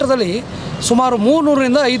ಒಂದೊಂದು ಸೆಂಟ್ರದಲ್ಲಿ ಸುಮಾರು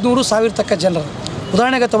 300ರಿಂದ 500,000 ತಕ್ಕ ಜನರು.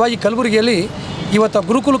 ಉದಾಹರಣೆಗತವಾಗಿ ಕಲಬುರಗಿಯಲ್ಲಿ ಇವತ್ತು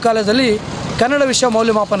ಗುರುಕುಲ ಕಾಲೇಜಲ್ಲಿ ಕನ್ನಡ ವಿಷಯ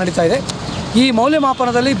ಮೌಲ್ಯಮಾಪನ ನಡೀತಾ ಇದೆ. ಈ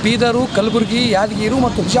ಮೌಲ್ಯಮಾಪನದಲ್ಲಿ ಬೀದರು, ಕಲಬುರಗಿ, ಯಾದಗಿರಿ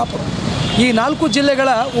ಮತ್ತು ಬಿಜಾಪುರ ಈ 4 ಜಿಲ್ಲೆಗಳ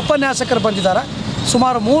ಉಪನ್ಯಾಸಕರು ಬಂದಿದ್ದಾರೆ.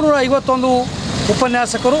 ಸುಮಾರು 351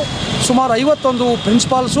 ಉಪನ್ಯಾಸಕರು, ಸುಮಾರು 51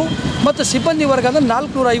 ಪ್ರಿನ್ಸಿಪಾಲ್ಸು ಮತ್ತು ಸಿಬ್ಬಂದಿ ವರ್ಗ ಅಂದರೆ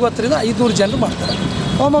 450ರಿಂದ 500 ಜನರು ಮಾಡ್ತಾರೆ.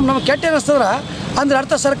 ಒಮ್ಮೊಮ್ಮೆ ನಮ್ಗೆ ಕೆಟ್ಟ ಅನ್ನಿಸ್ತದ್ರೆ ಅಂದರೆ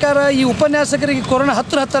ಅರ್ಥ ಸರ್ಕಾರ ಈ ಉಪನ್ಯಾಸಕರಿಗೆ ಕೊರೋನಾ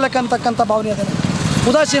ಹತ್ತಲಕ್ಕ ಅಂತಕ್ಕಂಥ ಭಾವನೆ ಅದ,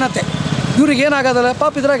 ಉದಾಸೀನತೆ. ಇವ್ರಿಗೆ ಏನಾಗೋದಲ್ಲ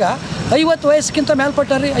ಪಾಪ. ಇದ್ರಾಗ 50 ವಯಸ್ಸಿಗಿಂತ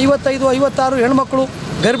ಮೇಲ್ಪಟ್ಟಾರಿ, 55, 56 ಹೆಣ್ಮಕ್ಳು,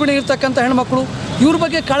 ಗರ್ಭಿಣಿ ಇರ್ತಕ್ಕಂಥ ಹೆಣ್ಮಕ್ಳು, ಇವ್ರ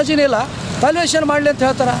ಬಗ್ಗೆ ಕಾಳಜಿನೇ ಇಲ್ಲ. ವ್ಯಾಲ್ಯೂಯೇಷನ್ ಮಾಡಲಿ ಅಂತ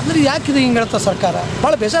ಹೇಳ್ತಾರೆ. ಅಂದರೆ ಯಾಕಿದೆ ಹಿಂಗೆ ಹೇಳ್ತಾರೆ ಸರ್ಕಾರ?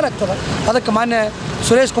 ಭಾಳ ಬೇಜಾರಾಗ್ತದೆ. ಅದಕ್ಕೆ ಮಾನ್ಯ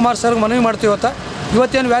ಸುರೇಶ್ ಕುಮಾರ್ ಸರ್ಗೆ ಮನವಿ ಮಾಡ್ತೀವಿ.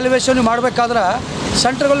 ಇವತ್ತೇನು ವ್ಯಾಲ್ಯೂಯೇಷನ್ ಮಾಡಬೇಕಾದ್ರೆ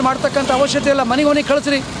ಸೆಂಟ್ರ್ಗಳು ಮಾಡ್ತಕ್ಕಂಥ ಅವಶ್ಯಕತೆ ಇಲ್ಲ, ಮನೆಗೆ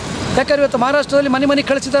ಕಳಿಸ್ರಿ. ಯಾಕಂದ್ರೆ ಇವತ್ತು ಮಹಾರಾಷ್ಟ್ರದಲ್ಲಿ ಮನೆ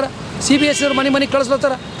ಕಳಿಸಿದ್ದಾರೆ, CBSE ಅವ್ರು ಮನೆ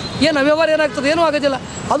ಕಳಿಸ್ಲತ್ತಾರೆ. ಏನು ಅವ್ಯವಹಾರ ಏನಾಗ್ತದೆ? ಏನೂ ಆಗೋದಿಲ್ಲ.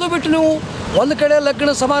 ಅದು ಬಿಟ್ಟು ನೀವು ಒಂದು ಕಡೆ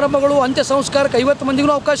ಲಗ್ನ ಸಮಾರಂಭಗಳು, ಅಂತ್ಯ ಸಂಸ್ಕಾರಕ್ಕೆ 50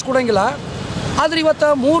 ಮಂದಿಗೂ ಅವಕಾಶ ಕೊಡೋಂಗಿಲ್ಲ. ಆದರೆ ಇವತ್ತು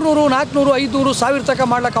 300, 400, 500, 1000 ತನಕ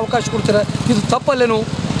ಮಾಡ್ಲಿಕ್ಕೆ ಅವಕಾಶ ಕೊಡ್ತೀರ. ಇದು ತಪ್ಪಲ್ಲೇನು?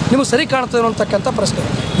 ನಿಮಗೆ ಸರಿ ಕಾಣ್ತದೇನೋ ಅಂತಕ್ಕಂಥ ಪ್ರಶ್ನೆ.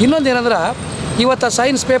 ಇನ್ನೊಂದು ಏನಂದ್ರೆ ಇವತ್ತು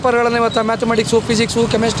ಸೈನ್ಸ್ ಪೇಪರ್ಗಳನ್ನು ಇವತ್ತು ಮ್ಯಾಥಮೆಟಿಕ್ಸು, ಫಿಸಿಕ್ಸು,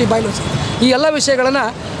 ಕೆಮಿಸ್ಟ್ರಿ, ಬಯಾಲಜಿ ಈ ಎಲ್ಲ ವಿಷಯಗಳನ್ನು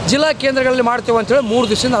ಜಿಲ್ಲಾ ಕೇಂದ್ರಗಳಲ್ಲಿ ಮಾಡ್ತೇವೆ ಅಂತೇಳಿ 3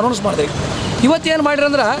 ದಿವಸದಿಂದ ಅನೌನ್ಸ್ ಮಾಡಿದ್ವಿ. ಇವತ್ತೇನು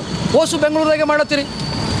ಮಾಡಿರಂದ್ರೆ ಓಸು ಬೆಂಗಳೂರಾಗೆ ಮಾಡತ್ತೀರಿ,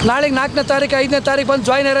 ನಾಳೆಗೆ 4ನೇ ತಾರೀಕು 5ನೇ ತಾರೀಕು ಬಂದು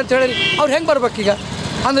ಜಾಯ್ನ್ ಆಯ್ತು ಅಂತ ಹೇಳಿರಿ. ಅವ್ರು ಹೆಂಗೆ ಬರ್ಬೇಕೀಗ?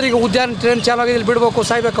 ಅಂದ್ರೆ ಈಗ ಉದ್ಯಾನ ಟ್ರೈನ್ ಚಾಲು ಆಗಿದೆ, ಇಲ್ಲಿ ಬಿಡಬೇಕು,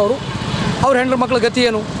 ಸಾಯ್ಬೇಕು ಅವರು. ಅವ್ರ ಹೆಣ್ಣು ಮಕ್ಳ ಗತಿ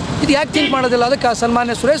ಏನು? ಇದು ಯಾಕೆ ಥಿಂಕ್ ಮಾಡೋದಿಲ್ಲ? ಅದಕ್ಕೆ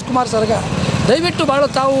ಸನ್ಮಾನ್ಯ ಸುರೇಶ್ ಕುಮಾರ್ ಸರ್ಗೆ ದಯವಿಟ್ಟು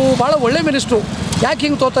ತಾವು ಭಾಳ ಒಳ್ಳೆ ಮಿನಿಸ್ಟ್ರು, ಯಾಕೆ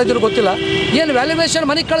ಹಿಂಗೆ ತೋತಾ ಇದ್ರು ಗೊತ್ತಿಲ್ಲ. ಏನು ವ್ಯಾಲ್ಯೂಯೇಷನ್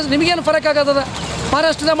ಮನೆಗೆ ಕಳಿಸ್, ನಿಮಗೇನು ಫರಕ್ ಆಗದ?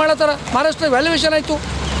 ಮಹಾರಾಷ್ಟ್ರದಾಗ ಮಾಡತ್ತಾರ, ಮಹಾರಾಷ್ಟ್ರ ವ್ಯಾಲ್ಯೂಯೇಷನ್ ಆಯಿತು,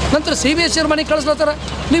 ನಂತರ CBSE ಅವ್ರ ಮನೆಗೆ ಕಳಿಸ್ಲತ್ತಾರ.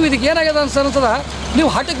 ನೀವು ಇದಕ್ಕೆ ಏನಾಗ್ಯದ ಅನ್ಸದ? ನೀವು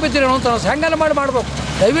ಹಠಕ್ಕೆ ಬಿದ್ದಿರೇನೋ ಅಂತ ಅನಿಸ್. ಹೆಂಗಾನ ಮಾಡಬೇಕು.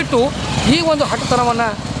 ದಯವಿಟ್ಟು ಈ ಒಂದು ಹಠತನವನ್ನು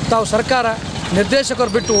ತಾವು ಸರ್ಕಾರ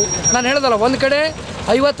ನಿರ್ದೇಶಕರು ಬಿಟ್ಟು, ನಾನು ಹೇಳ್ದಲ್ಲ, ಒಂದು ಕಡೆ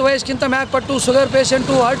 50 ವಯಸ್ಸಿಗಿಂತ ಮ್ಯಾಕ್ಪಟ್ಟು ಶುಗರ್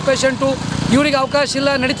ಪೇಷೆಂಟು, ಹಾರ್ಟ್ ಪೇಷೆಂಟು ಇವರಿಗೆ ಅವಕಾಶ ಇಲ್ಲ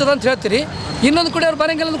ನಡೀತದೆ ಅಂತ ಹೇಳ್ತೀರಿ. ಇನ್ನೊಂದು ಕಡೆ ಅವ್ರು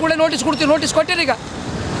ಬರೋಂಗಿಲ್ಲ ಕೂಡ ನೋಟಿಸ್ ಕೊಡ್ತೀವಿ. ನೋಟಿಸ್ ಕೊಟ್ಟಿರಿ, ಈಗ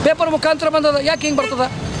ಪೇಪರ್ ಮುಖಾಂತರ ಬಂದದ. ಯಾಕೆ ಹಿಂಗೆ ಬರ್ತದೆ?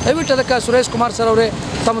 ದಯವಿಟ್ಟು ಅದಕ್ಕೆ ಸುರೇಶ್ ಕುಮಾರ್ ಸರ್ ಅವರೇ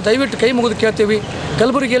ತಮ್ಮ ದಯವಿಟ್ಟು ಕೈ ಮುಗಿದು ಕೇಳ್ತೀವಿ.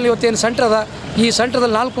 ಕಲಬುರಗಿಯಲ್ಲಿ ಇವತ್ತೇನು ಸೆಂಟ್ರ್ ಅದ, ಈ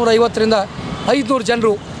ಸೆಂಟ್ರದಲ್ಲಿ 450ರಿಂದ 500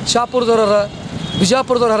 ಜನರು ಶಾಪುರದವ್ರರ,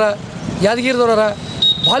 ಬಿಜಾಪುರದವ್ರರ, ಯಾದಗಿರಿದವ್ರರ,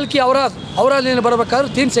 ಭಾಲ್ಕಿ ಅವರಲ್ಲಿ ಬರಬೇಕಾದ್ರೆ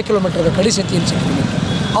 300 ಕಿಲೋಮೀಟರ್ ಇದೆ, ಕಡಿಸೆ 300 ಕಿಲೋಮೀಟರ್.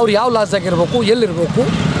 ಅವ್ರು ಯಾವ ಲಾಸ್ದಾಗಿರ್ಬೇಕು, ಎಲ್ಲಿರಬೇಕು?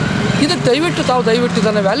 ಇದಕ್ಕೆ ದಯವಿಟ್ಟು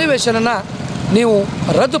ಇದನ್ನು ವ್ಯಾಲ್ಯೂಯೇಷನನ್ನು ನೀವು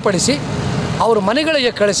ರದ್ದುಪಡಿಸಿ ಅವ್ರ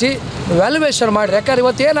ಮನೆಗಳಿಗೆ ಕಳಿಸಿ ವ್ಯಾಲ್ಯೂಯೇಷನ್ ಮಾಡಿ. ಯಾಕಂದ್ರೆ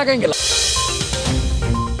ಇವತ್ತು ಏನಾಗಂಗಿಲ್ಲ.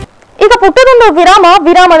 ಈಗ ಪುಟ್ಟದೊಂದು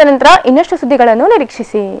ವಿರಾಮದ ನಂತರ ಇನ್ನಷ್ಟು ಸುದ್ದಿಗಳನ್ನು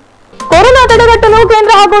ನಿರೀಕ್ಷಿಸಿ. ಕೊರೋನಾ ತಡೆಗಟ್ಟಲು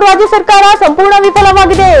ಕೇಂದ್ರ ಹಾಗೂ ರಾಜ್ಯ ಸರ್ಕಾರ ಸಂಪೂರ್ಣ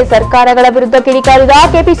ವಿಫಲವಾಗಿದೆ. ಸರ್ಕಾರಗಳ ವಿರುದ್ಧ ಕಿಡಿಕಾರಿದ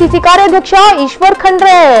ಕೆಪಿಸಿಸಿ ಕಾರ್ಯಾಧ್ಯಕ್ಷ Eshwar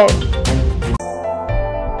Khandre.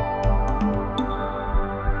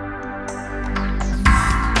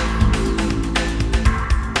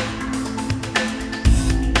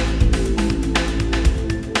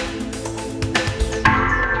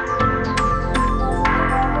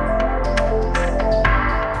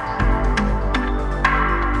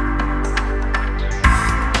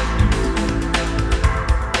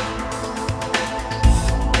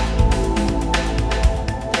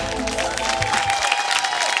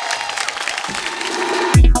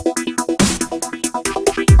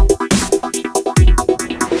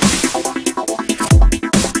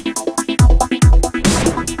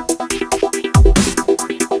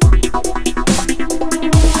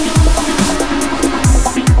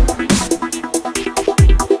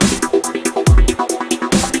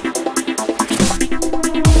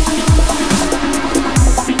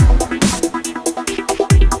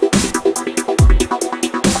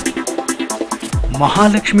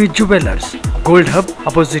 Mahalakshmi jewellers, gold hub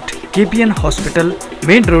opposite KPN hospital,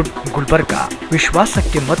 main road, Gulbarga.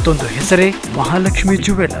 ವಿಶ್ವಾಸಕ್ಕೆ ಮತ್ತೊಂದು ಹೆಸರೇ ಮಹಾಲಕ್ಷ್ಮಿ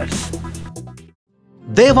ಜುವೆಲ್ಲರ್ಸ್.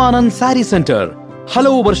 ದೇವಾನಂದ್ ಸ್ಯಾರಿ ಸೆಂಟರ್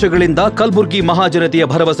ಹಲವು ವರ್ಷಗಳಿಂದ ಕಲಬುರ್ಗಿ ಮಹಾಜನತೆಯ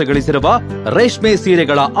ಭರವಸೆ ಗಳಿಸಿರುವ ರೇಷ್ಮೆ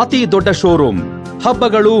ಸೀರೆಗಳ ಅತಿ ದೊಡ್ಡ ಶೋರೂಮ್.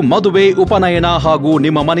 ಹಬ್ಬಗಳು, ಮದುವೆ, ಉಪನಯನ ಹಾಗೂ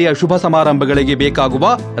ನಿಮ್ಮ ಮನೆಯ ಶುಭ ಸಮಾರಂಭಗಳಿಗೆ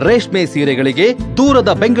ಬೇಕಾಗುವ ರೇಷ್ಮೆ ಸೀರೆಗಳಿಗೆ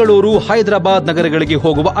ದೂರದ ಬೆಂಗಳೂರು, ಹೈದರಾಬಾದ್ ನಗರಗಳಿಗೆ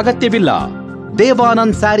ಹೋಗುವ ಅಗತ್ಯವಿಲ್ಲ.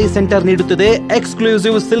 ದೇವಾನಂದ್ ಸ್ಯಾರಿ ಸೆಂಟರ್ ನೀಡುತ್ತಿದೆ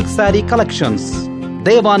exclusive silk sari collections.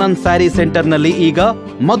 Devanand sari ಸೆಂಟರ್ನಲ್ಲಿ ಈಗ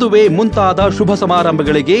ಮದುವೆ ಮುಂತಾದ ಶುಭ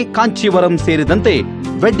ಸಮಾರಂಭಗಳಿಗೆ ಕಾಂಚೀವರಂ ಸೇರಿದಂತೆ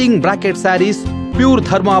wedding brocade saris, pure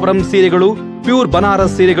Dharmavaram ಸೀರೆಗಳು, ಪ್ಯೂರ್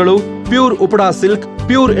ಬನಾರಸ್ ಸೀರೆಗಳು, pure Uppada silk,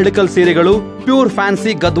 pure Ilkal ಸೀರೆಗಳು, pure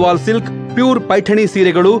fancy Gadwal silk, pure Paithani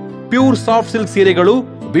ಸೀರೆಗಳು, ಪ್ಯೂರ್ ಸಾಫ್ಟ್ ಸಿಲ್ಕ್ ಸೀರೆಗಳು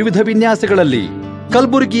ವಿವಿಧ ವಿನ್ಯಾಸಗಳಲ್ಲಿ.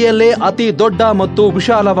 ಕಲಬುರಗಿಯಲ್ಲೇ ಅತಿ ದೊಡ್ಡ ಮತ್ತು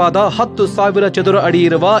ವಿಶಾಲವಾದ 10,000 ಚದುರ ಅಡಿ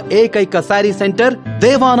ಇರುವ ಏಕೈಕ ಸ್ಯಾರಿ ಸೆಂಟರ್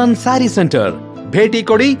ದೇವಾನಂದ್ ಸ್ಯಾರಿ ಸೆಂಟರ್. ಭೇಟಿ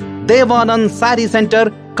ಕೊಡಿ ದೇವಾನಂದ್ ಸ್ಯಾರಿ ಸೆಂಟರ್,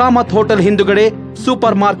 ಕಾಮತ್ ಹೋಟೆಲ್ ಹಿಂದುಗಡೆ,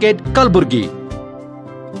 ಸೂಪರ್ ಮಾರ್ಕೆಟ್, ಕಲಬುರ್ಗಿ.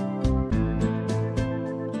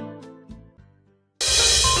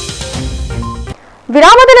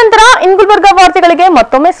 ವಿರಾಮದ ನಂತರ ಗುಲ್ಬರ್ಗ ವಾರ್ತೆಗಳಿಗೆ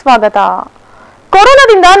ಮತ್ತೊಮ್ಮೆ ಸ್ವಾಗತ.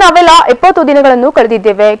 ಕೊರೋನಾದಿಂದ ನಾವೆಲ್ಲ 70 ದಿನಗಳನ್ನು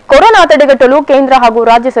ಕಳೆದಿದ್ದೇವೆ. ಕೊರೋನಾ ತಡೆಗಟ್ಟಲು ಕೇಂದ್ರ ಹಾಗೂ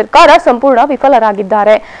ರಾಜ್ಯ ಸರ್ಕಾರ ಸಂಪೂರ್ಣ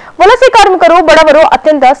ವಿಫಲರಾಗಿದ್ದಾರೆ. ವಲಸೆ ಕಾರ್ಮಿಕರು, ಬಡವರು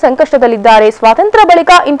ಅತ್ಯಂತ ಸಂಕಷ್ಟದಲ್ಲಿದ್ದಾರೆ. ಸ್ವಾತಂತ್ರ್ಯ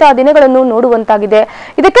ಬಳಿಕ ಇಂತಹ ದಿನಗಳನ್ನು ನೋಡುವಂತಾಗಿದೆ.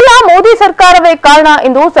 ಇದಕ್ಕೆಲ್ಲ ಮೋದಿ ಸರ್ಕಾರವೇ ಕಾರಣ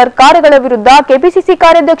ಎಂದು ಸರ್ಕಾರಗಳ ವಿರುದ್ಧ ಕೆಪಿಸಿಸಿ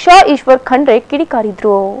ಕಾರ್ಯಾಧ್ಯಕ್ಷ ಈಶ್ವರ್ ಖಂಡ್ರೆ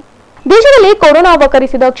ಕಿಡಿಕಾರಿದ್ರು. ದೇಶದಲ್ಲಿ ಕೊರೋನಾ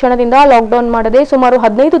ಅವಕರಿಸಿದ ಕ್ಷಣದಿಂದ ಲಾಕ್ಡೌನ್ ಮಾಡದೆ ಸುಮಾರು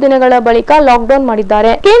 15 ದಿನಗಳ ಬಳಿಕ ಲಾಕ್ಡೌನ್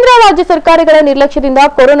ಮಾಡಿದ್ದಾರೆ. ಕೇಂದ್ರ ರಾಜ್ಯ ಸರ್ಕಾರಗಳ ನಿರ್ಲಕ್ಷ್ಯದಿಂದ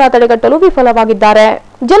ಕೊರೋನಾ ತಡೆಗಟ್ಟಲು ವಿಫಲವಾಗಿದ್ದಾರೆ.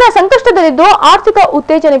 ಜನ ಸಂಕಷ್ಟದಲ್ಲಿದ್ದು ಆರ್ಥಿಕ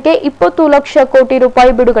ಉತ್ತೇಜನಕ್ಕೆ 20 ಲಕ್ಷ ಕೋಟಿ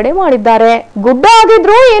ರೂಪಾಯಿ ಬಿಡುಗಡೆ ಮಾಡಿದ್ದಾರೆ. ಗುಡ್ಡ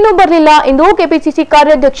ಆಗಿದ್ರೂ ಏನೂ ಬರಲಿಲ್ಲ ಎಂದು ಕೆಪಿಸಿಸಿ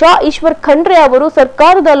ಕಾರ್ಯಾಧ್ಯಕ್ಷ ಈಶ್ವರ್ ಖಂಡ್ರೆ ಅವರು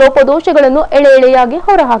ಸರ್ಕಾರದ ಲೋಪದೋಷಗಳನ್ನು ಎಳೆ ಎಳೆಯಾಗಿ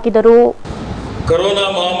ಹೊರಹಾಕಿದರು. ಕೊರೋನಾ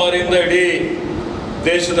ಮಹಾಮಾರಿಯಿಂದ ಇಡೀ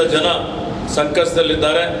ದೇಶದ ಜನ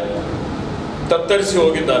ಸಂಕಷ್ಟದಲ್ಲಿದ್ದಾರೆ, ತತ್ತರಿಸಿ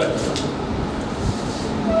ಹೋಗಿದ್ದಾರೆ.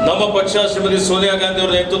 ನಮ್ಮ ಪಕ್ಷ ಶ್ರೀಮತಿ ಸೋನಿಯಾ ಗಾಂಧಿ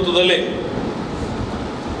ಅವರ ನೇತೃತ್ವದಲ್ಲಿ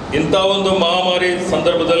ಇಂಥ ಒಂದು ಮಹಾಮಾರಿ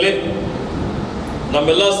ಸಂದರ್ಭದಲ್ಲಿ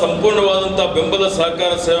ನಮ್ಮೆಲ್ಲ ಸಂಪೂರ್ಣವಾದಂಥ ಬೆಂಬಲ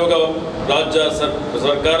ಸಹಕಾರ ಸಹಯೋಗ ರಾಜ್ಯ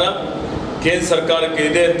ಸರ್ಕಾರ ಕೇಂದ್ರ ಸರ್ಕಾರಕ್ಕೆ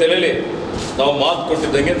ಇದೆ ಅಂತೇಳಿ ನಾವು ಮಾತು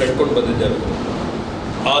ಕೊಟ್ಟಿದ್ದಂಗೆ ನಡ್ಕೊಂಡು ಬಂದಿದ್ದೇವೆ.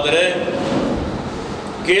 ಆದರೆ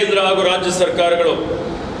ಕೇಂದ್ರ ಹಾಗೂ ರಾಜ್ಯ ಸರ್ಕಾರಗಳು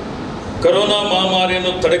ಕೊರೋನಾ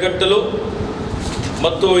ಮಹಾಮಾರಿಯನ್ನು ತಡೆಗಟ್ಟಲು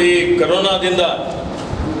ಮತ್ತು ಈ ಕೊರೋನಾದಿಂದ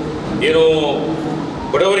ಏನು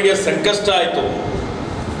ಬಡವರಿಗೆ ಸಂಕಷ್ಟ ಆಯಿತು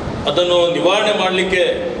ಅದನ್ನು ನಿವಾರಣೆ ಮಾಡಲಿಕ್ಕೆ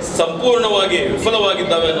ಸಂಪೂರ್ಣವಾಗಿ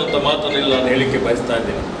ವಿಫಲವಾಗಿದ್ದಾವೆ ಅನ್ನುವಂಥ ಮಾತನ್ನು ನಾನು ಹೇಳಲಿಕ್ಕೆ ಬಯಸ್ತಾ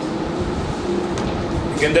ಇದ್ದೀನಿ.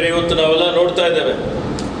 ಏಕೆಂದರೆ ಇವತ್ತು ನಾವೆಲ್ಲ ನೋಡ್ತಾ ಇದ್ದೇವೆ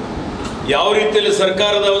ಯಾವ ರೀತಿಯಲ್ಲಿ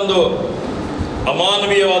ಸರ್ಕಾರದ ಒಂದು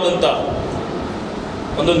ಅಮಾನವೀಯವಾದಂಥ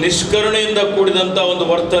ಒಂದು ನಿಷ್ಕರುಣೆಯಿಂದ ಕೂಡಿದಂಥ ಒಂದು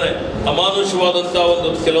ವರ್ತನೆ, ಅಮಾನುಷವಾದಂಥ ಒಂದು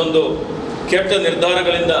ಕೆಲವೊಂದು ಕೆಟ್ಟ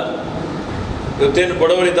ನಿರ್ಧಾರಗಳಿಂದ ಇವತ್ತೇನು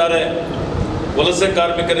ಬಡವರಿದ್ದಾರೆ, ವಲಸೆ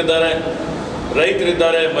ಕಾರ್ಮಿಕರಿದ್ದಾರೆ,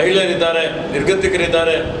 ರೈತರಿದ್ದಾರೆ, ಮಹಿಳೆಯರಿದ್ದಾರೆ,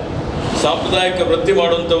 ನಿರ್ಗತಿಕರಿದ್ದಾರೆ, ಸಾಂಪ್ರದಾಯಿಕ ವೃತ್ತಿ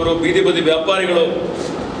ಮಾಡುವಂಥವರು, ಬೀದಿ ಬದಿ ವ್ಯಾಪಾರಿಗಳು,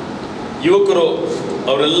 ಯುವಕರು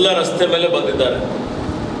ಅವರೆಲ್ಲ ರಸ್ತೆ ಮೇಲೆ ಬಂದಿದ್ದಾರೆ.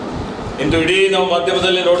 ಇಂದು ಇಡೀ ನಾವು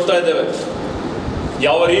ಮಾಧ್ಯಮದಲ್ಲಿ ನೋಡ್ತಾ ಇದ್ದೇವೆ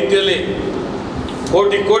ಯಾವ ರೀತಿಯಲ್ಲಿ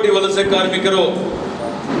ಕೋಟಿ ಕೋಟಿ ವಲಸೆ ಕಾರ್ಮಿಕರು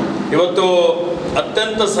ಇವತ್ತು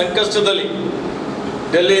ಅತ್ಯಂತ ಸಂಕಷ್ಟದಲ್ಲಿ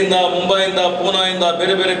ಡೆಲ್ಲಿಯಿಂದ, ಮುಂಬೈಯಿಂದ, ಪೂನಾದಿಂದ,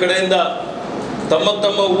 ಬೇರೆ ಬೇರೆ ಕಡೆಯಿಂದ ತಮ್ಮ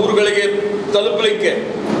ತಮ್ಮ ಊರುಗಳಿಗೆ ತಲುಪಲಿಕ್ಕೆ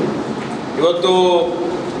ಇವತ್ತು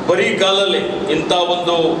ಬರೀ ಕಾಲಲ್ಲಿ ಇಂಥ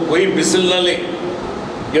ಒಂದು ಬಿಸಿಲಿನಲ್ಲಿ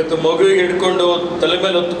ಇವತ್ತು ಮಗುವಿಗೆ ಹಿಡ್ಕೊಂಡು ತಲೆ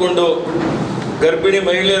ಮೇಲೆ ಹೊತ್ತುಕೊಂಡು ಗರ್ಭಿಣಿ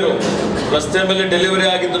ಮಹಿಳೆಯರು ರಸ್ತೆ ಮೇಲೆ ಡೆಲಿವರಿ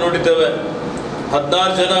ಆಗಿದ್ದು ನೋಡಿದ್ದೇವೆ.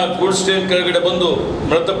 16 ಜನ ಗೂಡ್ಸ್ ಟ್ರೈನ್ ಕೆಳಗಡೆ ಬಂದು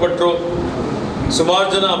ಮೃತಪಟ್ಟರು. ಸುಮಾರು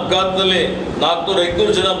ಜನ ಅಪಘಾತದಲ್ಲಿ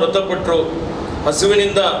 400-500 ಜನ ಮೃತಪಟ್ಟರು.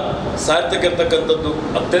 ಹಸುವಿನಿಂದ ಸಾಯ್ತಕ್ಕಂಥದ್ದು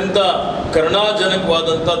ಅತ್ಯಂತ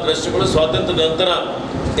ಕರುಣಾಜನಕವಾದಂಥ ದೃಶ್ಯಗಳು. ಸ್ವಾತಂತ್ರ್ಯ ನಂತರ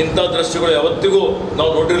ಇಂಥ ದೃಶ್ಯಗಳು ಯಾವತ್ತಿಗೂ ನಾವು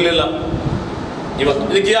ನೋಡಿರಲಿಲ್ಲ. ಇವತ್ತು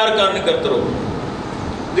ಇದಕ್ಕೆ ಯಾರು ಕಾರಣಕರ್ತರು?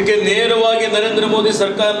 ಇದಕ್ಕೆ ನೇರವಾಗಿ ನರೇಂದ್ರ ಮೋದಿ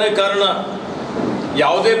ಸರ್ಕಾರನೇ ಕಾರಣ.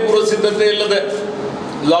 ಯಾವುದೇ ಪೂರ್ವ ಸಿದ್ಧತೆ ಇಲ್ಲದೆ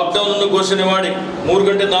ಲಾಕ್ಡೌನ್ ಅನ್ನು ಘೋಷಣೆ ಮಾಡಿ 3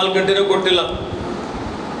 ಗಂಟೆ 4 ಗಂಟೆನೂ ಕೊಟ್ಟಿಲ್ಲ.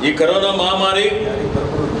 ಈ ಕೊರೋನಾ ಮಹಾಮಾರಿ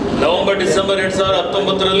ನವೆಂಬರ್ ಡಿಸೆಂಬರ್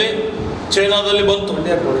 2019ರಲ್ಲಿ ಚೈನಾದಲ್ಲಿ ಬಂತು.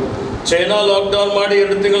 ಚೈನಾ ಲಾಕ್ಡೌನ್ ಮಾಡಿ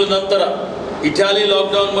 2 ತಿಂಗಳ ನಂತರ, ಇಟಾಲಿ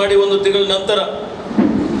ಲಾಕ್ಡೌನ್ ಮಾಡಿ 1 ತಿಂಗಳ ನಂತರ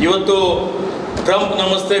ಇವತ್ತು ಟ್ರಂಪ್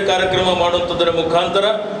ನಮಸ್ತೆ ಕಾರ್ಯಕ್ರಮ ಮಾಡುವಂಥದ್ದರ ಮುಖಾಂತರ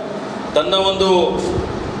ತನ್ನ ಒಂದು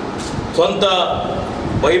ಸ್ವಂತ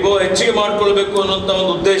ವೈಭವ ಹೆಚ್ಚಿಗೆ ಮಾಡಿಕೊಳ್ಬೇಕು ಅನ್ನುವಂಥ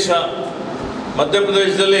ಒಂದು ಉದ್ದೇಶ,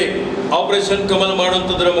 ಮಧ್ಯಪ್ರದೇಶದಲ್ಲಿ ಆಪರೇಷನ್ ಕಮಲ್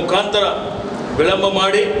ಮಾಡುವಂಥದ್ದರ ಮುಖಾಂತರ ವಿಳಂಬ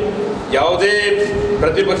ಮಾಡಿ ಯಾವುದೇ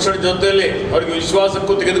ಪ್ರತಿಪಕ್ಷದ ಜೊತೆಯಲ್ಲಿ ಅವರಿಗೆ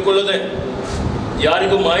ವಿಶ್ವಾಸಕ್ಕೂ ತೆಗೆದುಕೊಳ್ಳದೆ,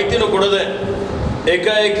 ಯಾರಿಗೂ ಮಾಹಿತಿನೂ ಕೊಡದೆ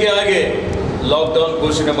ಏಕಾಏಕಿಯಾಗಿ ಲಾಕ್ಡೌನ್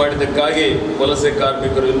ಘೋಷಣೆ ಮಾಡಿದ್ದಕ್ಕಾಗಿ ವಲಸೆ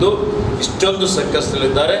ಕಾರ್ಮಿಕರು ಇಂದು ಇಷ್ಟೊಂದು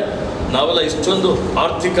ಸಂಕಷ್ಟದಲ್ಲಿದ್ದಾರೆ. ನಾವೆಲ್ಲ ಇಷ್ಟೊಂದು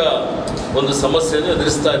ಆರ್ಥಿಕ ಒಂದು ಸಮಸ್ಯೆಯನ್ನು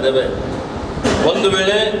ಎದುರಿಸ್ತಾ ಇದ್ದೇವೆ. ಒಂದು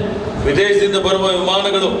ವೇಳೆ ವಿದೇಶದಿಂದ ಬರುವ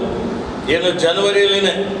ವಿಮಾನಗಳು ಏನು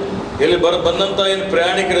ಜನವರಿಯಲ್ಲಿನೇ ಇಲ್ಲಿ ಬಂದಂಥ ಏನು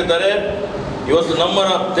ಪ್ರಯಾಣಿಕರಿದ್ದಾರೆ, ಇವತ್ತು ನಮ್ಮ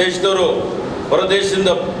ದೇಶದವರು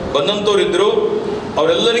ಹೊರದೇಶದಿಂದ ಬಂದಂಥವ್ರು ಇದ್ದರು,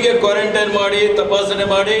 ಅವರೆಲ್ಲರಿಗೆ ಕ್ವಾರಂಟೈನ್ ಮಾಡಿ ತಪಾಸಣೆ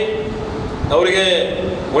ಮಾಡಿ ಅವರಿಗೆ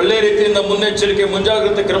ಒಳ್ಳೆಯ ರೀತಿಯಿಂದ ಮುನ್ನೆಚ್ಚರಿಕೆ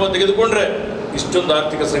ಮುಂಜಾಗ್ರತೆ ಕ್ರಮ ತೆಗೆದುಕೊಂಡ್ರೆ ಇಷ್ಟೊಂದು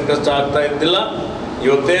ಆರ್ಥಿಕ ಸಂಕಷ್ಟ ಆಗ್ತಾ ಇದ್ದಿಲ್ಲ.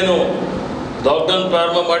 ಇವತ್ತೇನು ಲಾಕ್ಡೌನ್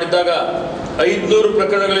ಪ್ರಾರಂಭ ಮಾಡಿದ್ದಾಗ 500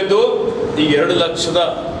 ಪ್ರಕರಣಗಳಿದ್ದು ಈ 2 ಲಕ್ಷದ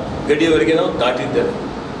ಗಡಿಯವರೆಗೆ ನಾವು ದಾಟಿದ್ದೇವೆ.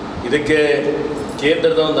 ಇದಕ್ಕೆ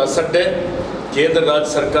ಕೇಂದ್ರದ ಒಂದು ಅಸಡ್ಡೆ, ಕೇಂದ್ರ ರಾಜ್ಯ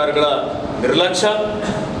ಸರ್ಕಾರಗಳ ನಿರ್ಲಕ್ಷ್ಯ,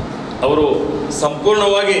 ಅವರು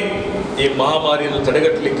ಸಂಪೂರ್ಣವಾಗಿ ಈ ಮಹಾಮಾರಿಯನ್ನು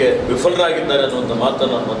ತಡೆಗಟ್ಟಲಿಕ್ಕೆ ವಿಫಲರಾಗಿದ್ದಾರೆ ಅನ್ನುವಂಥ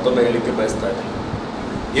ಮಾತನ್ನು ನಾನು ಮತ್ತೊಮ್ಮೆ ಹೇಳಲಿಕ್ಕೆ ಬಯಸ್ತಾ ಇದ್ದೀನಿ.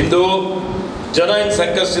 ಇಂದು ಜನ ಏನು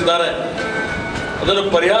ಸಂಕಷ್ಟಿದ್ದಾರೆ ಅದನ್ನು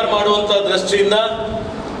ಪರಿಹಾರ ಮಾಡುವಂಥ ದೃಷ್ಟಿಯಿಂದ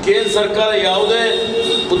ಕೇಂದ್ರ ಸರ್ಕಾರ ಯಾವುದೇ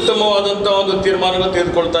ಉತ್ತಮವಾದಂಥ ಒಂದು ತೀರ್ಮಾನಗಳು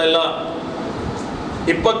ತೆಗೆದುಕೊಳ್ತಾ ಇಲ್ಲ.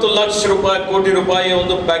 20 ಲಕ್ಷ ಕೋಟಿ ರೂಪಾಯಿಯ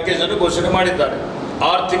ಒಂದು ಪ್ಯಾಕೇಜ್ ಅನ್ನು ಘೋಷಣೆ ಮಾಡಿದ್ದಾರೆ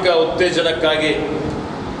ಆರ್ಥಿಕ ಉತ್ತೇಜನಕ್ಕಾಗಿ.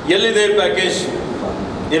 ಎಲ್ಲಿದೆ ಈ ಪ್ಯಾಕೇಜ್?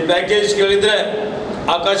 ಈ ಪ್ಯಾಕೇಜ್ ಕೇಳಿದರೆ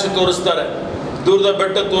ಆಕಾಶ ತೋರಿಸ್ತಾರೆ, ದೂರದ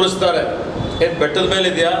ಬೆಟ್ಟ ತೋರಿಸ್ತಾರೆ. ಏನು ಬೆಟ್ಟದ ಮೇಲೆ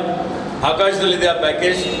ಇದೆಯಾ, ಆಕಾಶದಲ್ಲಿದೆಯಾ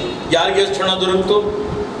ಪ್ಯಾಕೇಜ್? ಯಾರಿಗೆ ಎಷ್ಟು ಹಣ ದೊರಕಿತು?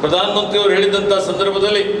 ಪ್ರಧಾನಮಂತ್ರಿಯವರು ಹೇಳಿದಂಥ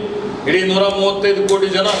ಸಂದರ್ಭದಲ್ಲಿ ಇಡೀ 135 ಕೋಟಿ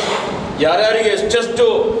ಜನ ಯಾರ್ಯಾರಿಗೆ ಎಷ್ಟೆಷ್ಟು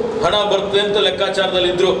ಹಣ ಬರ್ತದೆ ಅಂತ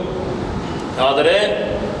ಲೆಕ್ಕಾಚಾರದಲ್ಲಿದ್ದರು. ಆದರೆ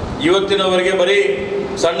ಇವತ್ತಿನವರೆಗೆ ಬರೀ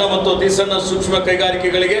ಸಣ್ಣ ಮತ್ತು ಅತಿ ಸಣ್ಣ ಸೂಕ್ಷ್ಮ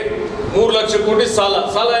ಕೈಗಾರಿಕೆಗಳಿಗೆ 3 ಲಕ್ಷ ಕೋಟಿ ಸಾಲ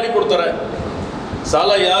ಯಾರಿಗೆ ಕೊಡ್ತಾರೆ?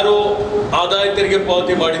 ಸಾಲ ಯಾರು ಆದಾಯ ತೆರಿಗೆ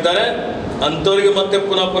ಪಾವತಿ ಮಾಡಿದ್ದಾರೆ ಅಂಥವರಿಗೆ ಮತ್ತೆ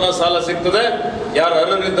ಪುನಃ ಸಾಲ ಸಿಗ್ತದೆ. ಯಾರು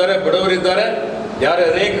ಅರ್ಹರಿದ್ದಾರೆ, ಬಡವರಿದ್ದಾರೆ, ಯಾರು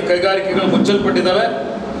ಅನೇಕ ಕೈಗಾರಿಕೆಗಳು ಮುಚ್ಚಲ್ಪಟ್ಟಿದ್ದಾವೆ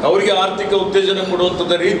ಅವರಿಗೆ ಆರ್ಥಿಕ ಉತ್ತೇಜನ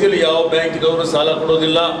ಕೊಡುವಂಥದ್ದು ರೀತಿಯಲ್ಲಿ ಯಾವ ಬ್ಯಾಂಕಿನವರು ಸಾಲ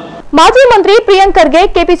ಕೊಡೋದಿಲ್ಲ. ಮಾಜಿ ಮಂತ್ರಿ ಪ್ರಿಯಾಂಕ್ ಖರ್ಗೆ,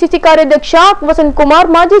 ಕೆಪಿಸಿಸಿ ಕಾರ್ಯಾಧ್ಯಕ್ಷ ವಸಂತ್ ಕುಮಾರ್,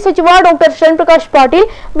 ಮಾಜಿ ಸಚಿವ ಡಾಕ್ಟರ್ ಶರಣ್ ಪ್ರಕಾಶ್ ಪಾಟೀಲ್,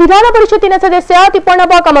 ವಿಧಾನ ಪರಿಷತ್ತಿನ ಸದಸ್ಯ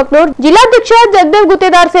ತಿಪ್ಪಣ್ಣಪ್ಪ ಕಮಕ್ನೂರ್, ಜಿಲ್ಲಾಧ್ಯಕ್ಷ ಜಗದೇವ್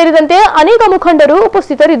ಗುತ್ತೇದಾರ್ ಸೇರಿದಂತೆ ಅನೇಕ ಮುಖಂಡರು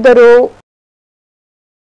ಉಪಸ್ಥಿತರಿದ್ದರು.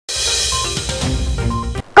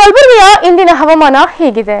 ಕಲಬುರಗಿಯ ಇಂದಿನ ಹವಾಮಾನ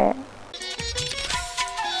ಹೇಗಿದೆ?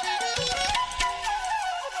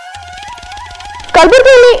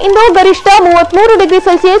 ಕಲಬುರಗಿಯಲ್ಲಿ ಇಂದು ಗರಿಷ್ಠ 33 ಡಿಗ್ರಿ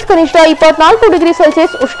ಸೆಲ್ಸಿಯಸ್, ಕನಿಷ್ಠ 24 ಡಿಗ್ರಿ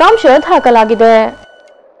ಸೆಲ್ಸಿಯಸ್ ಉಷ್ಣಾಂಶ ದಾಖಲಾಗಿದೆ.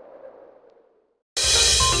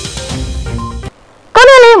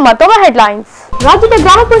 ಕೊನೆಯಲ್ಲಿ ಮತ್ತೊಮ್ಮೆ ಹೆಡ್ಲೈನ್ಸ್. ರಾಜ್ಯದ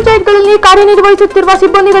ಗ್ರಾಮ ಪಂಚಾಯತ್ಗಳಲ್ಲಿ ಕಾರ್ಯನಿರ್ವಹಿಸುತ್ತಿರುವ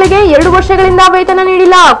ಸಿಬ್ಬಂದಿಗಳಿಗೆ 2 ವರ್ಷಗಳಿಂದ ವೇತನ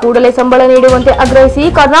ನೀಡಿಲ್ಲ. ಕೂಡಲೇ ಸಂಬಳ ನೀಡುವಂತೆ ಆಗ್ರಹಿಸಿ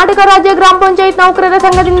ಕರ್ನಾಟಕ ರಾಜ್ಯ ಗ್ರಾಮ ಪಂಚಾಯತ್ ನೌಕರರ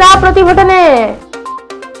ಸಂಘದಿಂದ ಪ್ರತಿಭಟನೆ.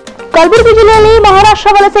 ಕಲಬುರಗಿ ಜಿಲ್ಲೆಯಲ್ಲಿ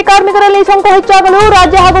ಮಹಾರಾಷ್ಟ್ರ ವಲಸೆ ಕಾರ್ಮಿಕರಲ್ಲಿ ಸೋಂಕು ಹೆಚ್ಚಾಗಲು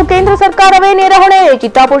ರಾಜ್ಯ ಹಾಗೂ ಕೇಂದ್ರ ಸರ್ಕಾರವೇ ನೇರ ಹೊಣೆ.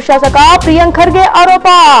 ಚಿತ್ತಾಪುರ ಶಾಸಕ ಪ್ರಿಯಾಂಕ್ ಖರ್ಗೆ ಆರೋಪ.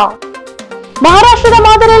 ಮಹಾರಾಷ್ಟ್ರದ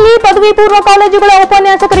ಮಾದರಿಯಲ್ಲಿ ಪದವಿ ಪೂರ್ವ ಕಾಲೇಜುಗಳ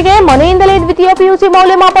ಉಪನ್ಯಾಸಕರಿಗೆ ಮನೆಯಿಂದಲೇ ದ್ವಿತೀಯ ಪಿಯುಸಿ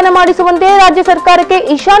ಮೌಲ್ಯಮಾಪನ ಮಾಡಿಸುವಂತೆ ರಾಜ್ಯ ಸರ್ಕಾರಕ್ಕೆ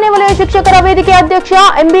ಈಶಾನ್ಯ ವಲಯ ಶಿಕ್ಷಕರ ವೇದಿಕೆ ಅಧ್ಯಕ್ಷ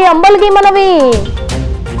ಎಂಬಿ ಅಂಬಲ್ಗಿ ಮನವಿ.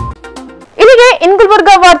 ಇಲ್ಲಿಗೆ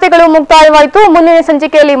ಗುಲ್ಬರ್ಗಾ ವಾರ್ತೆಗಳು ಮುಕ್ತಾಯವಾಯಿತು. ಮುಂದಿನ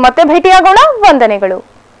ಸಂಚಿಕೆಯಲ್ಲಿ ಮತ್ತೆ ಭೇಟಿಯಾಗೋಣ. ವಂದನೆಗಳು.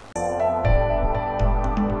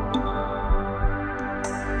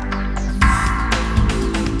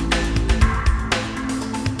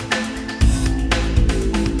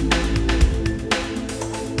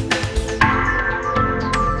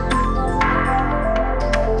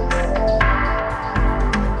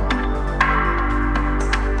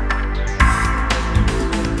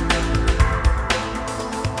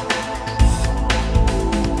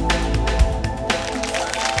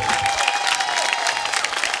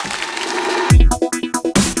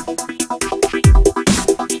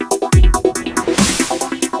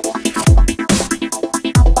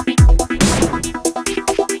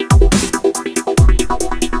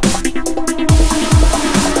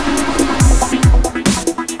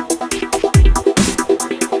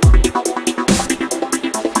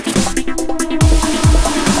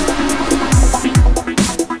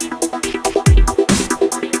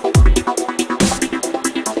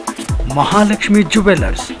 Mahalakshmi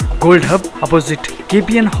jewellers, gold hub opposite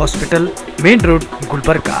KPN hospital, main road,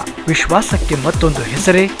 Gulbarga. ವಿಶ್ವಾಸಕ್ಕೆ ಮತ್ತೊಂದು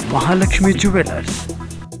ಹೆಸರೇ ಮಹಾಲಕ್ಷ್ಮಿ ಜುವೆಲ್ಲರ್ಸ್.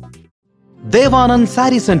 ದೇವಾನಂದ್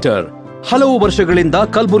ಸ್ಯಾರಿ ಸೆಂಟರ್ ಹಲವು ವರ್ಷಗಳಿಂದ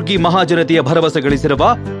ಕಲಬುರ್ಗಿ ಮಹಾಜನತೆಯ ಭರವಸೆ ಗಳಿಸಿರುವ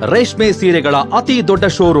ರೇಷ್ಮೆ ಸೀರೆಗಳ ಅತಿ ದೊಡ್ಡ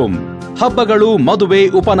ಶೋರೂಮ್. ಹಬ್ಬಗಳು, ಮದುವೆ,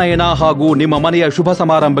 ಉಪನಯನ ಹಾಗೂ ನಿಮ್ಮ ಮನೆಯ ಶುಭ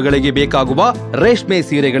ಸಮಾರಂಭಗಳಿಗೆ ಬೇಕಾಗುವ ರೇಷ್ಮೆ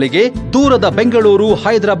ಸೀರೆಗಳಿಗೆ ದೂರದ ಬೆಂಗಳೂರು,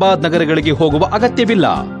 ಹೈದರಾಬಾದ್ ನಗರಗಳಿಗೆ ಹೋಗುವ ಅಗತ್ಯವಿಲ್ಲ.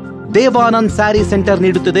 ದೇವಾನಂದ್ ಸ್ಯಾರಿ ಸೆಂಟರ್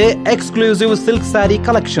ನೀಡುತ್ತಿದೆ exclusive silk sari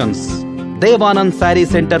collections. Devanand sari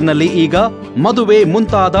ಸೆಂಟರ್ನಲ್ಲಿ ಈಗ ಮದುವೆ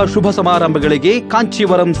ಮುಂತಾದ ಶುಭ ಸಮಾರಂಭಗಳಿಗೆ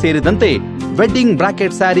ಕಾಂಚೀವರಂ ಸೇರಿದಂತೆ wedding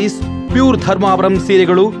brocade saris, pure Dharmavaram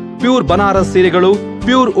ಸೀರೆಗಳು, ಪ್ಯೂರ್ ಬನಾರಸ್ ಸೀರೆಗಳು,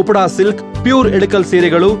 pure Uppada silk, pure Ilkal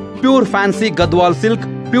ಸೀರೆಗಳು, pure fancy Gadwal silk,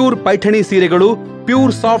 pure Paithani ಸೀರೆಗಳು,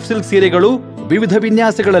 ಪ್ಯೂರ್ ಸಾಫ್ಟ್ ಸಿಲ್ಕ್ ಸೀರೆಗಳು ವಿವಿಧ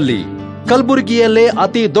ವಿನ್ಯಾಸಗಳಲ್ಲಿ. ಕಲಬುರಗಿಯಲ್ಲೇ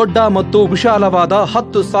ಅತಿ ದೊಡ್ಡ ಮತ್ತು ವಿಶಾಲವಾದ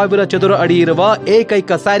 10,000 ಚದುರ ಅಡಿ ಇರುವ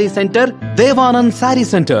ಏಕೈಕ ಸ್ಯಾರಿ ಸೆಂಟರ್ ದೇವಾನಂದ್ ಸ್ಯಾರಿ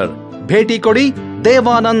ಸೆಂಟರ್. ಭೇಟಿ ಕೊಡಿ.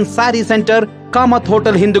 ದೇವಾನಂದ್ ಸ್ಯಾರಿ ಸೆಂಟರ್, ಕಾಮತ್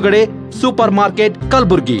ಹೋಟೆಲ್ ಹಿಂದುಗಡೆ, ಸೂಪರ್ ಮಾರ್ಕೆಟ್,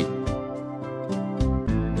 ಕಲಬುರಗಿ.